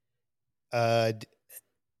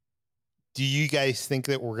 Do you guys think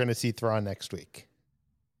that we're going to see Thrawn next week?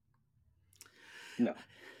 No.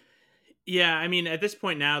 Yeah, I mean, at this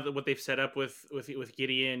point now, that what they've set up with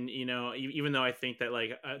Gideon, even though I think that,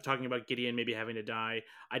 like, talking about Gideon maybe having to die,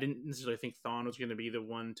 I didn't necessarily think Thrawn was going to be the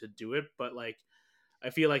one to do it, but, like,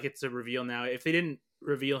 I feel like it's a reveal now. If they didn't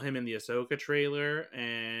reveal him in the Ahsoka trailer,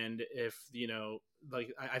 and if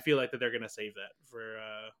I feel like that they're going to save that for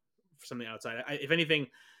something outside. If anything,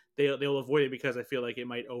 they'll avoid it because I feel like it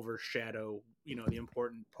might overshadow the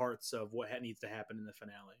important parts of what needs to happen in the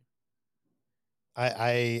finale.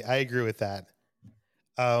 I agree with that.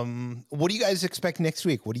 What do you guys expect next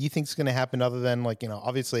week? What do you think is going to happen other than, like,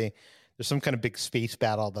 obviously there's some kind of big space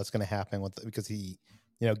battle that's going to happen because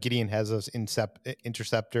Gideon has those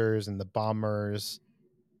interceptors and the bombers.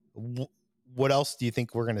 What else do you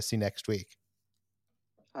think we're going to see next week?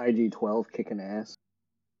 IG-12 kicking ass.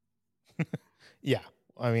 Yeah.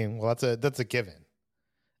 I mean, well, that's a given.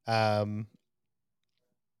 Are we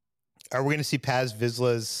going to see Paz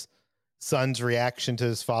Vizsla's son's reaction to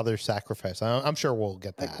his father's sacrifice? I'm sure we'll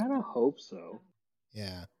get that. I kind of hope so.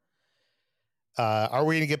 Yeah. Are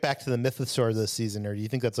we going to get back to the Mythosaur this season, or do you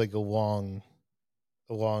think that's like a long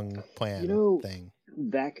plan thing?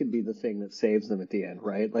 That could be the thing that saves them at the end,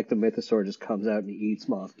 right? Like the Mythosaur just comes out and he eats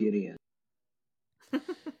Moff Gideon.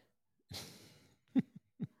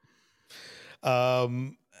 I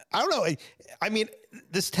don't know. I mean,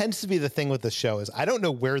 this tends to be the thing with the show is I don't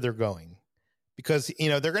know where they're going, because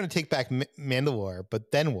they're going to take back Mandalore,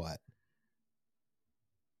 but then what?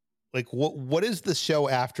 Like, what is the show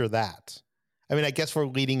after that? I mean, I guess we're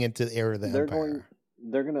leading into the Heir of the Empire.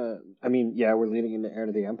 We're leading into Heir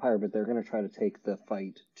to the Empire, but they're going to try to take the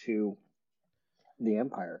fight to the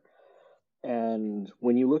Empire. And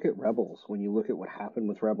when you look at Rebels, when you look at what happened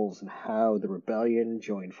with Rebels and how the Rebellion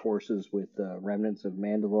joined forces with the remnants of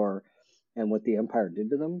Mandalore and what the Empire did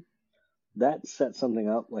to them, that set something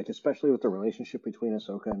up, like, especially with the relationship between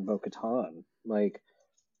Ahsoka and Bo-Katan. Like,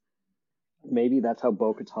 maybe that's how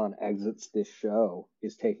Bo-Katan exits this show,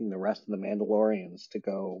 is taking the rest of the Mandalorians to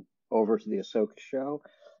go over to the Ahsoka show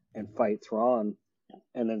and fight Thrawn.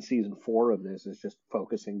 And then season 4 of this is just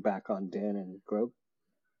focusing back on Din and Grogu.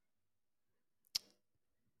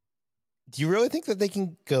 Do you really think that they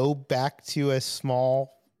can go back to a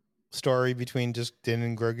small story between just Din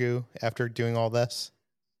and Grogu after doing all this?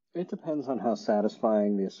 It depends on how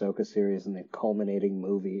satisfying the Ahsoka series and the culminating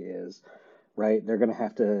movie is, right? They're going to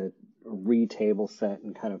have to re-table set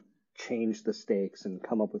and kind of change the stakes and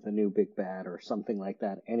come up with a new big bad or something like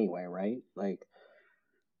that anyway, right? Like,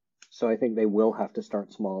 so I think they will have to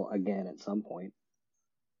start small again at some point.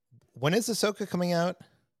 When is Ahsoka coming out?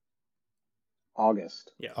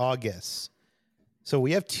 August. Yeah. August. So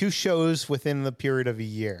we have 2 shows within the period of a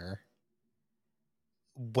year.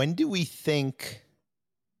 When do we think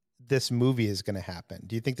this movie is going to happen?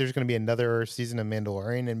 Do you think there's going to be another season of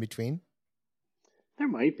Mandalorian in between? There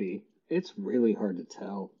might be. It's really hard to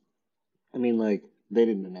tell. I mean, like, they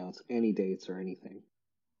didn't announce any dates or anything.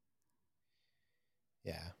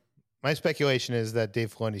 Yeah. My speculation is that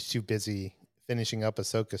Dave Filoni's too busy finishing up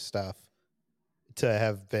Ahsoka stuff to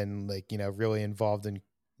have been, like, really involved in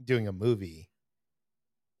doing a movie.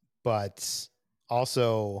 But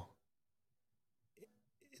also,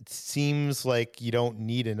 it seems like you don't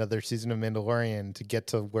need another season of Mandalorian to get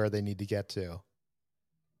to where they need to get to.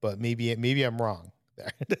 But maybe I'm wrong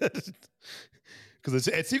there. Because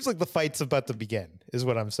it seems like the fight's about to begin, is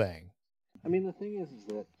what I'm saying. I mean, the thing is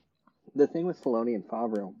that the thing with Filoni and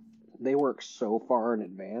Favreau, they work so far in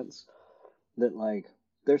advance that like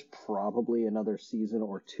there's probably another season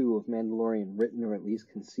or two of Mandalorian written or at least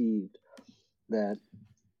conceived. That,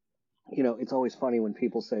 you know, it's always funny when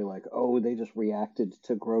people say like, oh, they just reacted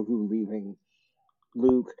to Grogu leaving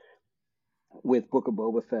Luke with Book of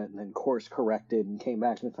Boba Fett and then course corrected and came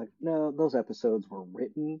back. And it's like, no, those episodes were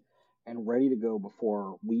written and ready to go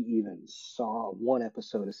before we even saw one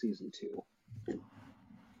episode of season 2.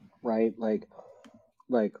 Right? Like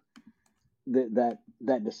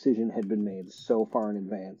that decision had been made so far in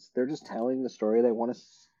advance. They're just telling the story they want to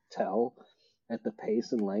tell at the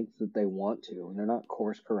pace and length that they want to, and they're not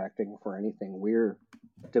course correcting for anything we're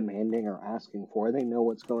demanding or asking for. They know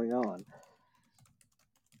what's going on.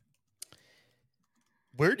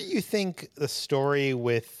 Where do you think the story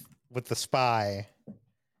with the spy,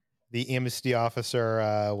 the amnesty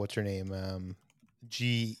officer, what's her name,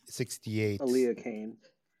 G68, Aaliyah Kane?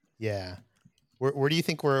 Yeah, where do you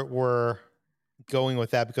think we're going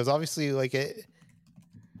with that? Because obviously, like it,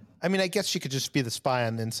 I mean, I guess she could just be the spy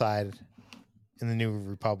on the inside in the New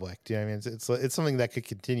Republic. Do you know what I mean? It's something that could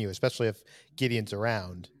continue, especially if Gideon's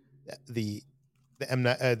around. The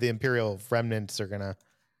Imperial remnants are gonna,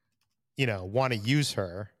 want to use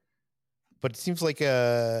her, but it seems like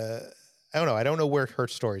I don't know. I don't know where her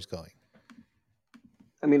story's going.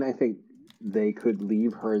 I mean, I think they could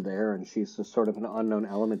leave her there, and she's a sort of an unknown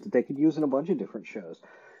element that they could use in a bunch of different shows.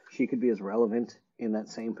 She could be as relevant in that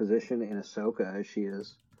same position in Ahsoka as she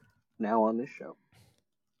is now on this show.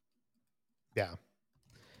 Yeah.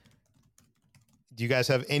 Do you guys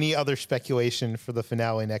have any other speculation for the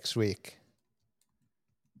finale next week?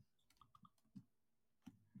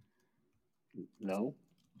 No.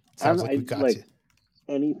 Sounds like we got like you.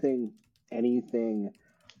 anything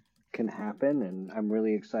can happen, and I'm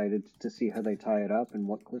really excited to see how they tie it up and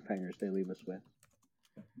what cliffhangers they leave us with.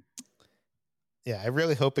 Yeah, I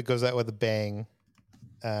really hope it goes out with a bang.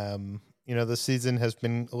 The season has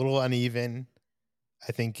been a little uneven.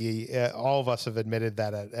 I think all of us have admitted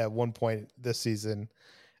that at one point this season.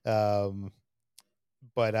 But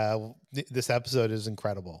this episode is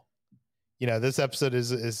incredible. This episode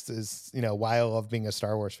is why I love being a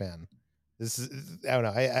Star Wars fan. This is, I don't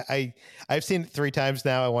know. I've seen it 3 times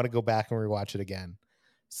now. I want to go back and rewatch it again.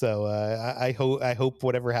 So I hope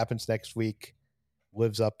whatever happens next week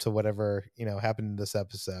lives up to whatever happened in this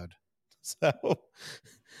episode. So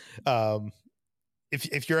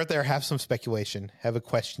if you're out there, have some speculation, have a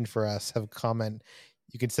question for us, have a comment,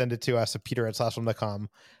 you can send it to us at peter@slashfilm.com.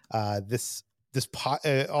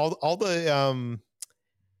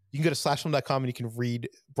 You can go to slashfilm.com and you can read.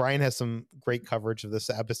 Brian has some great coverage of this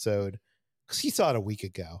episode because he saw it a week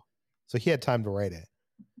ago, so he had time to write it.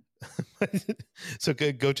 So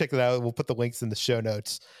go check that out. We'll put the links in the show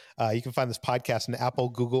notes. You can find this podcast on Apple,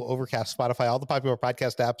 Google, Overcast, Spotify, all the popular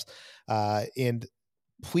podcast apps. And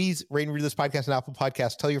please rate and read this podcast on Apple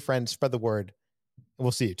Podcasts. Tell your friends, spread the word, and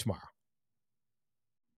we'll see you tomorrow.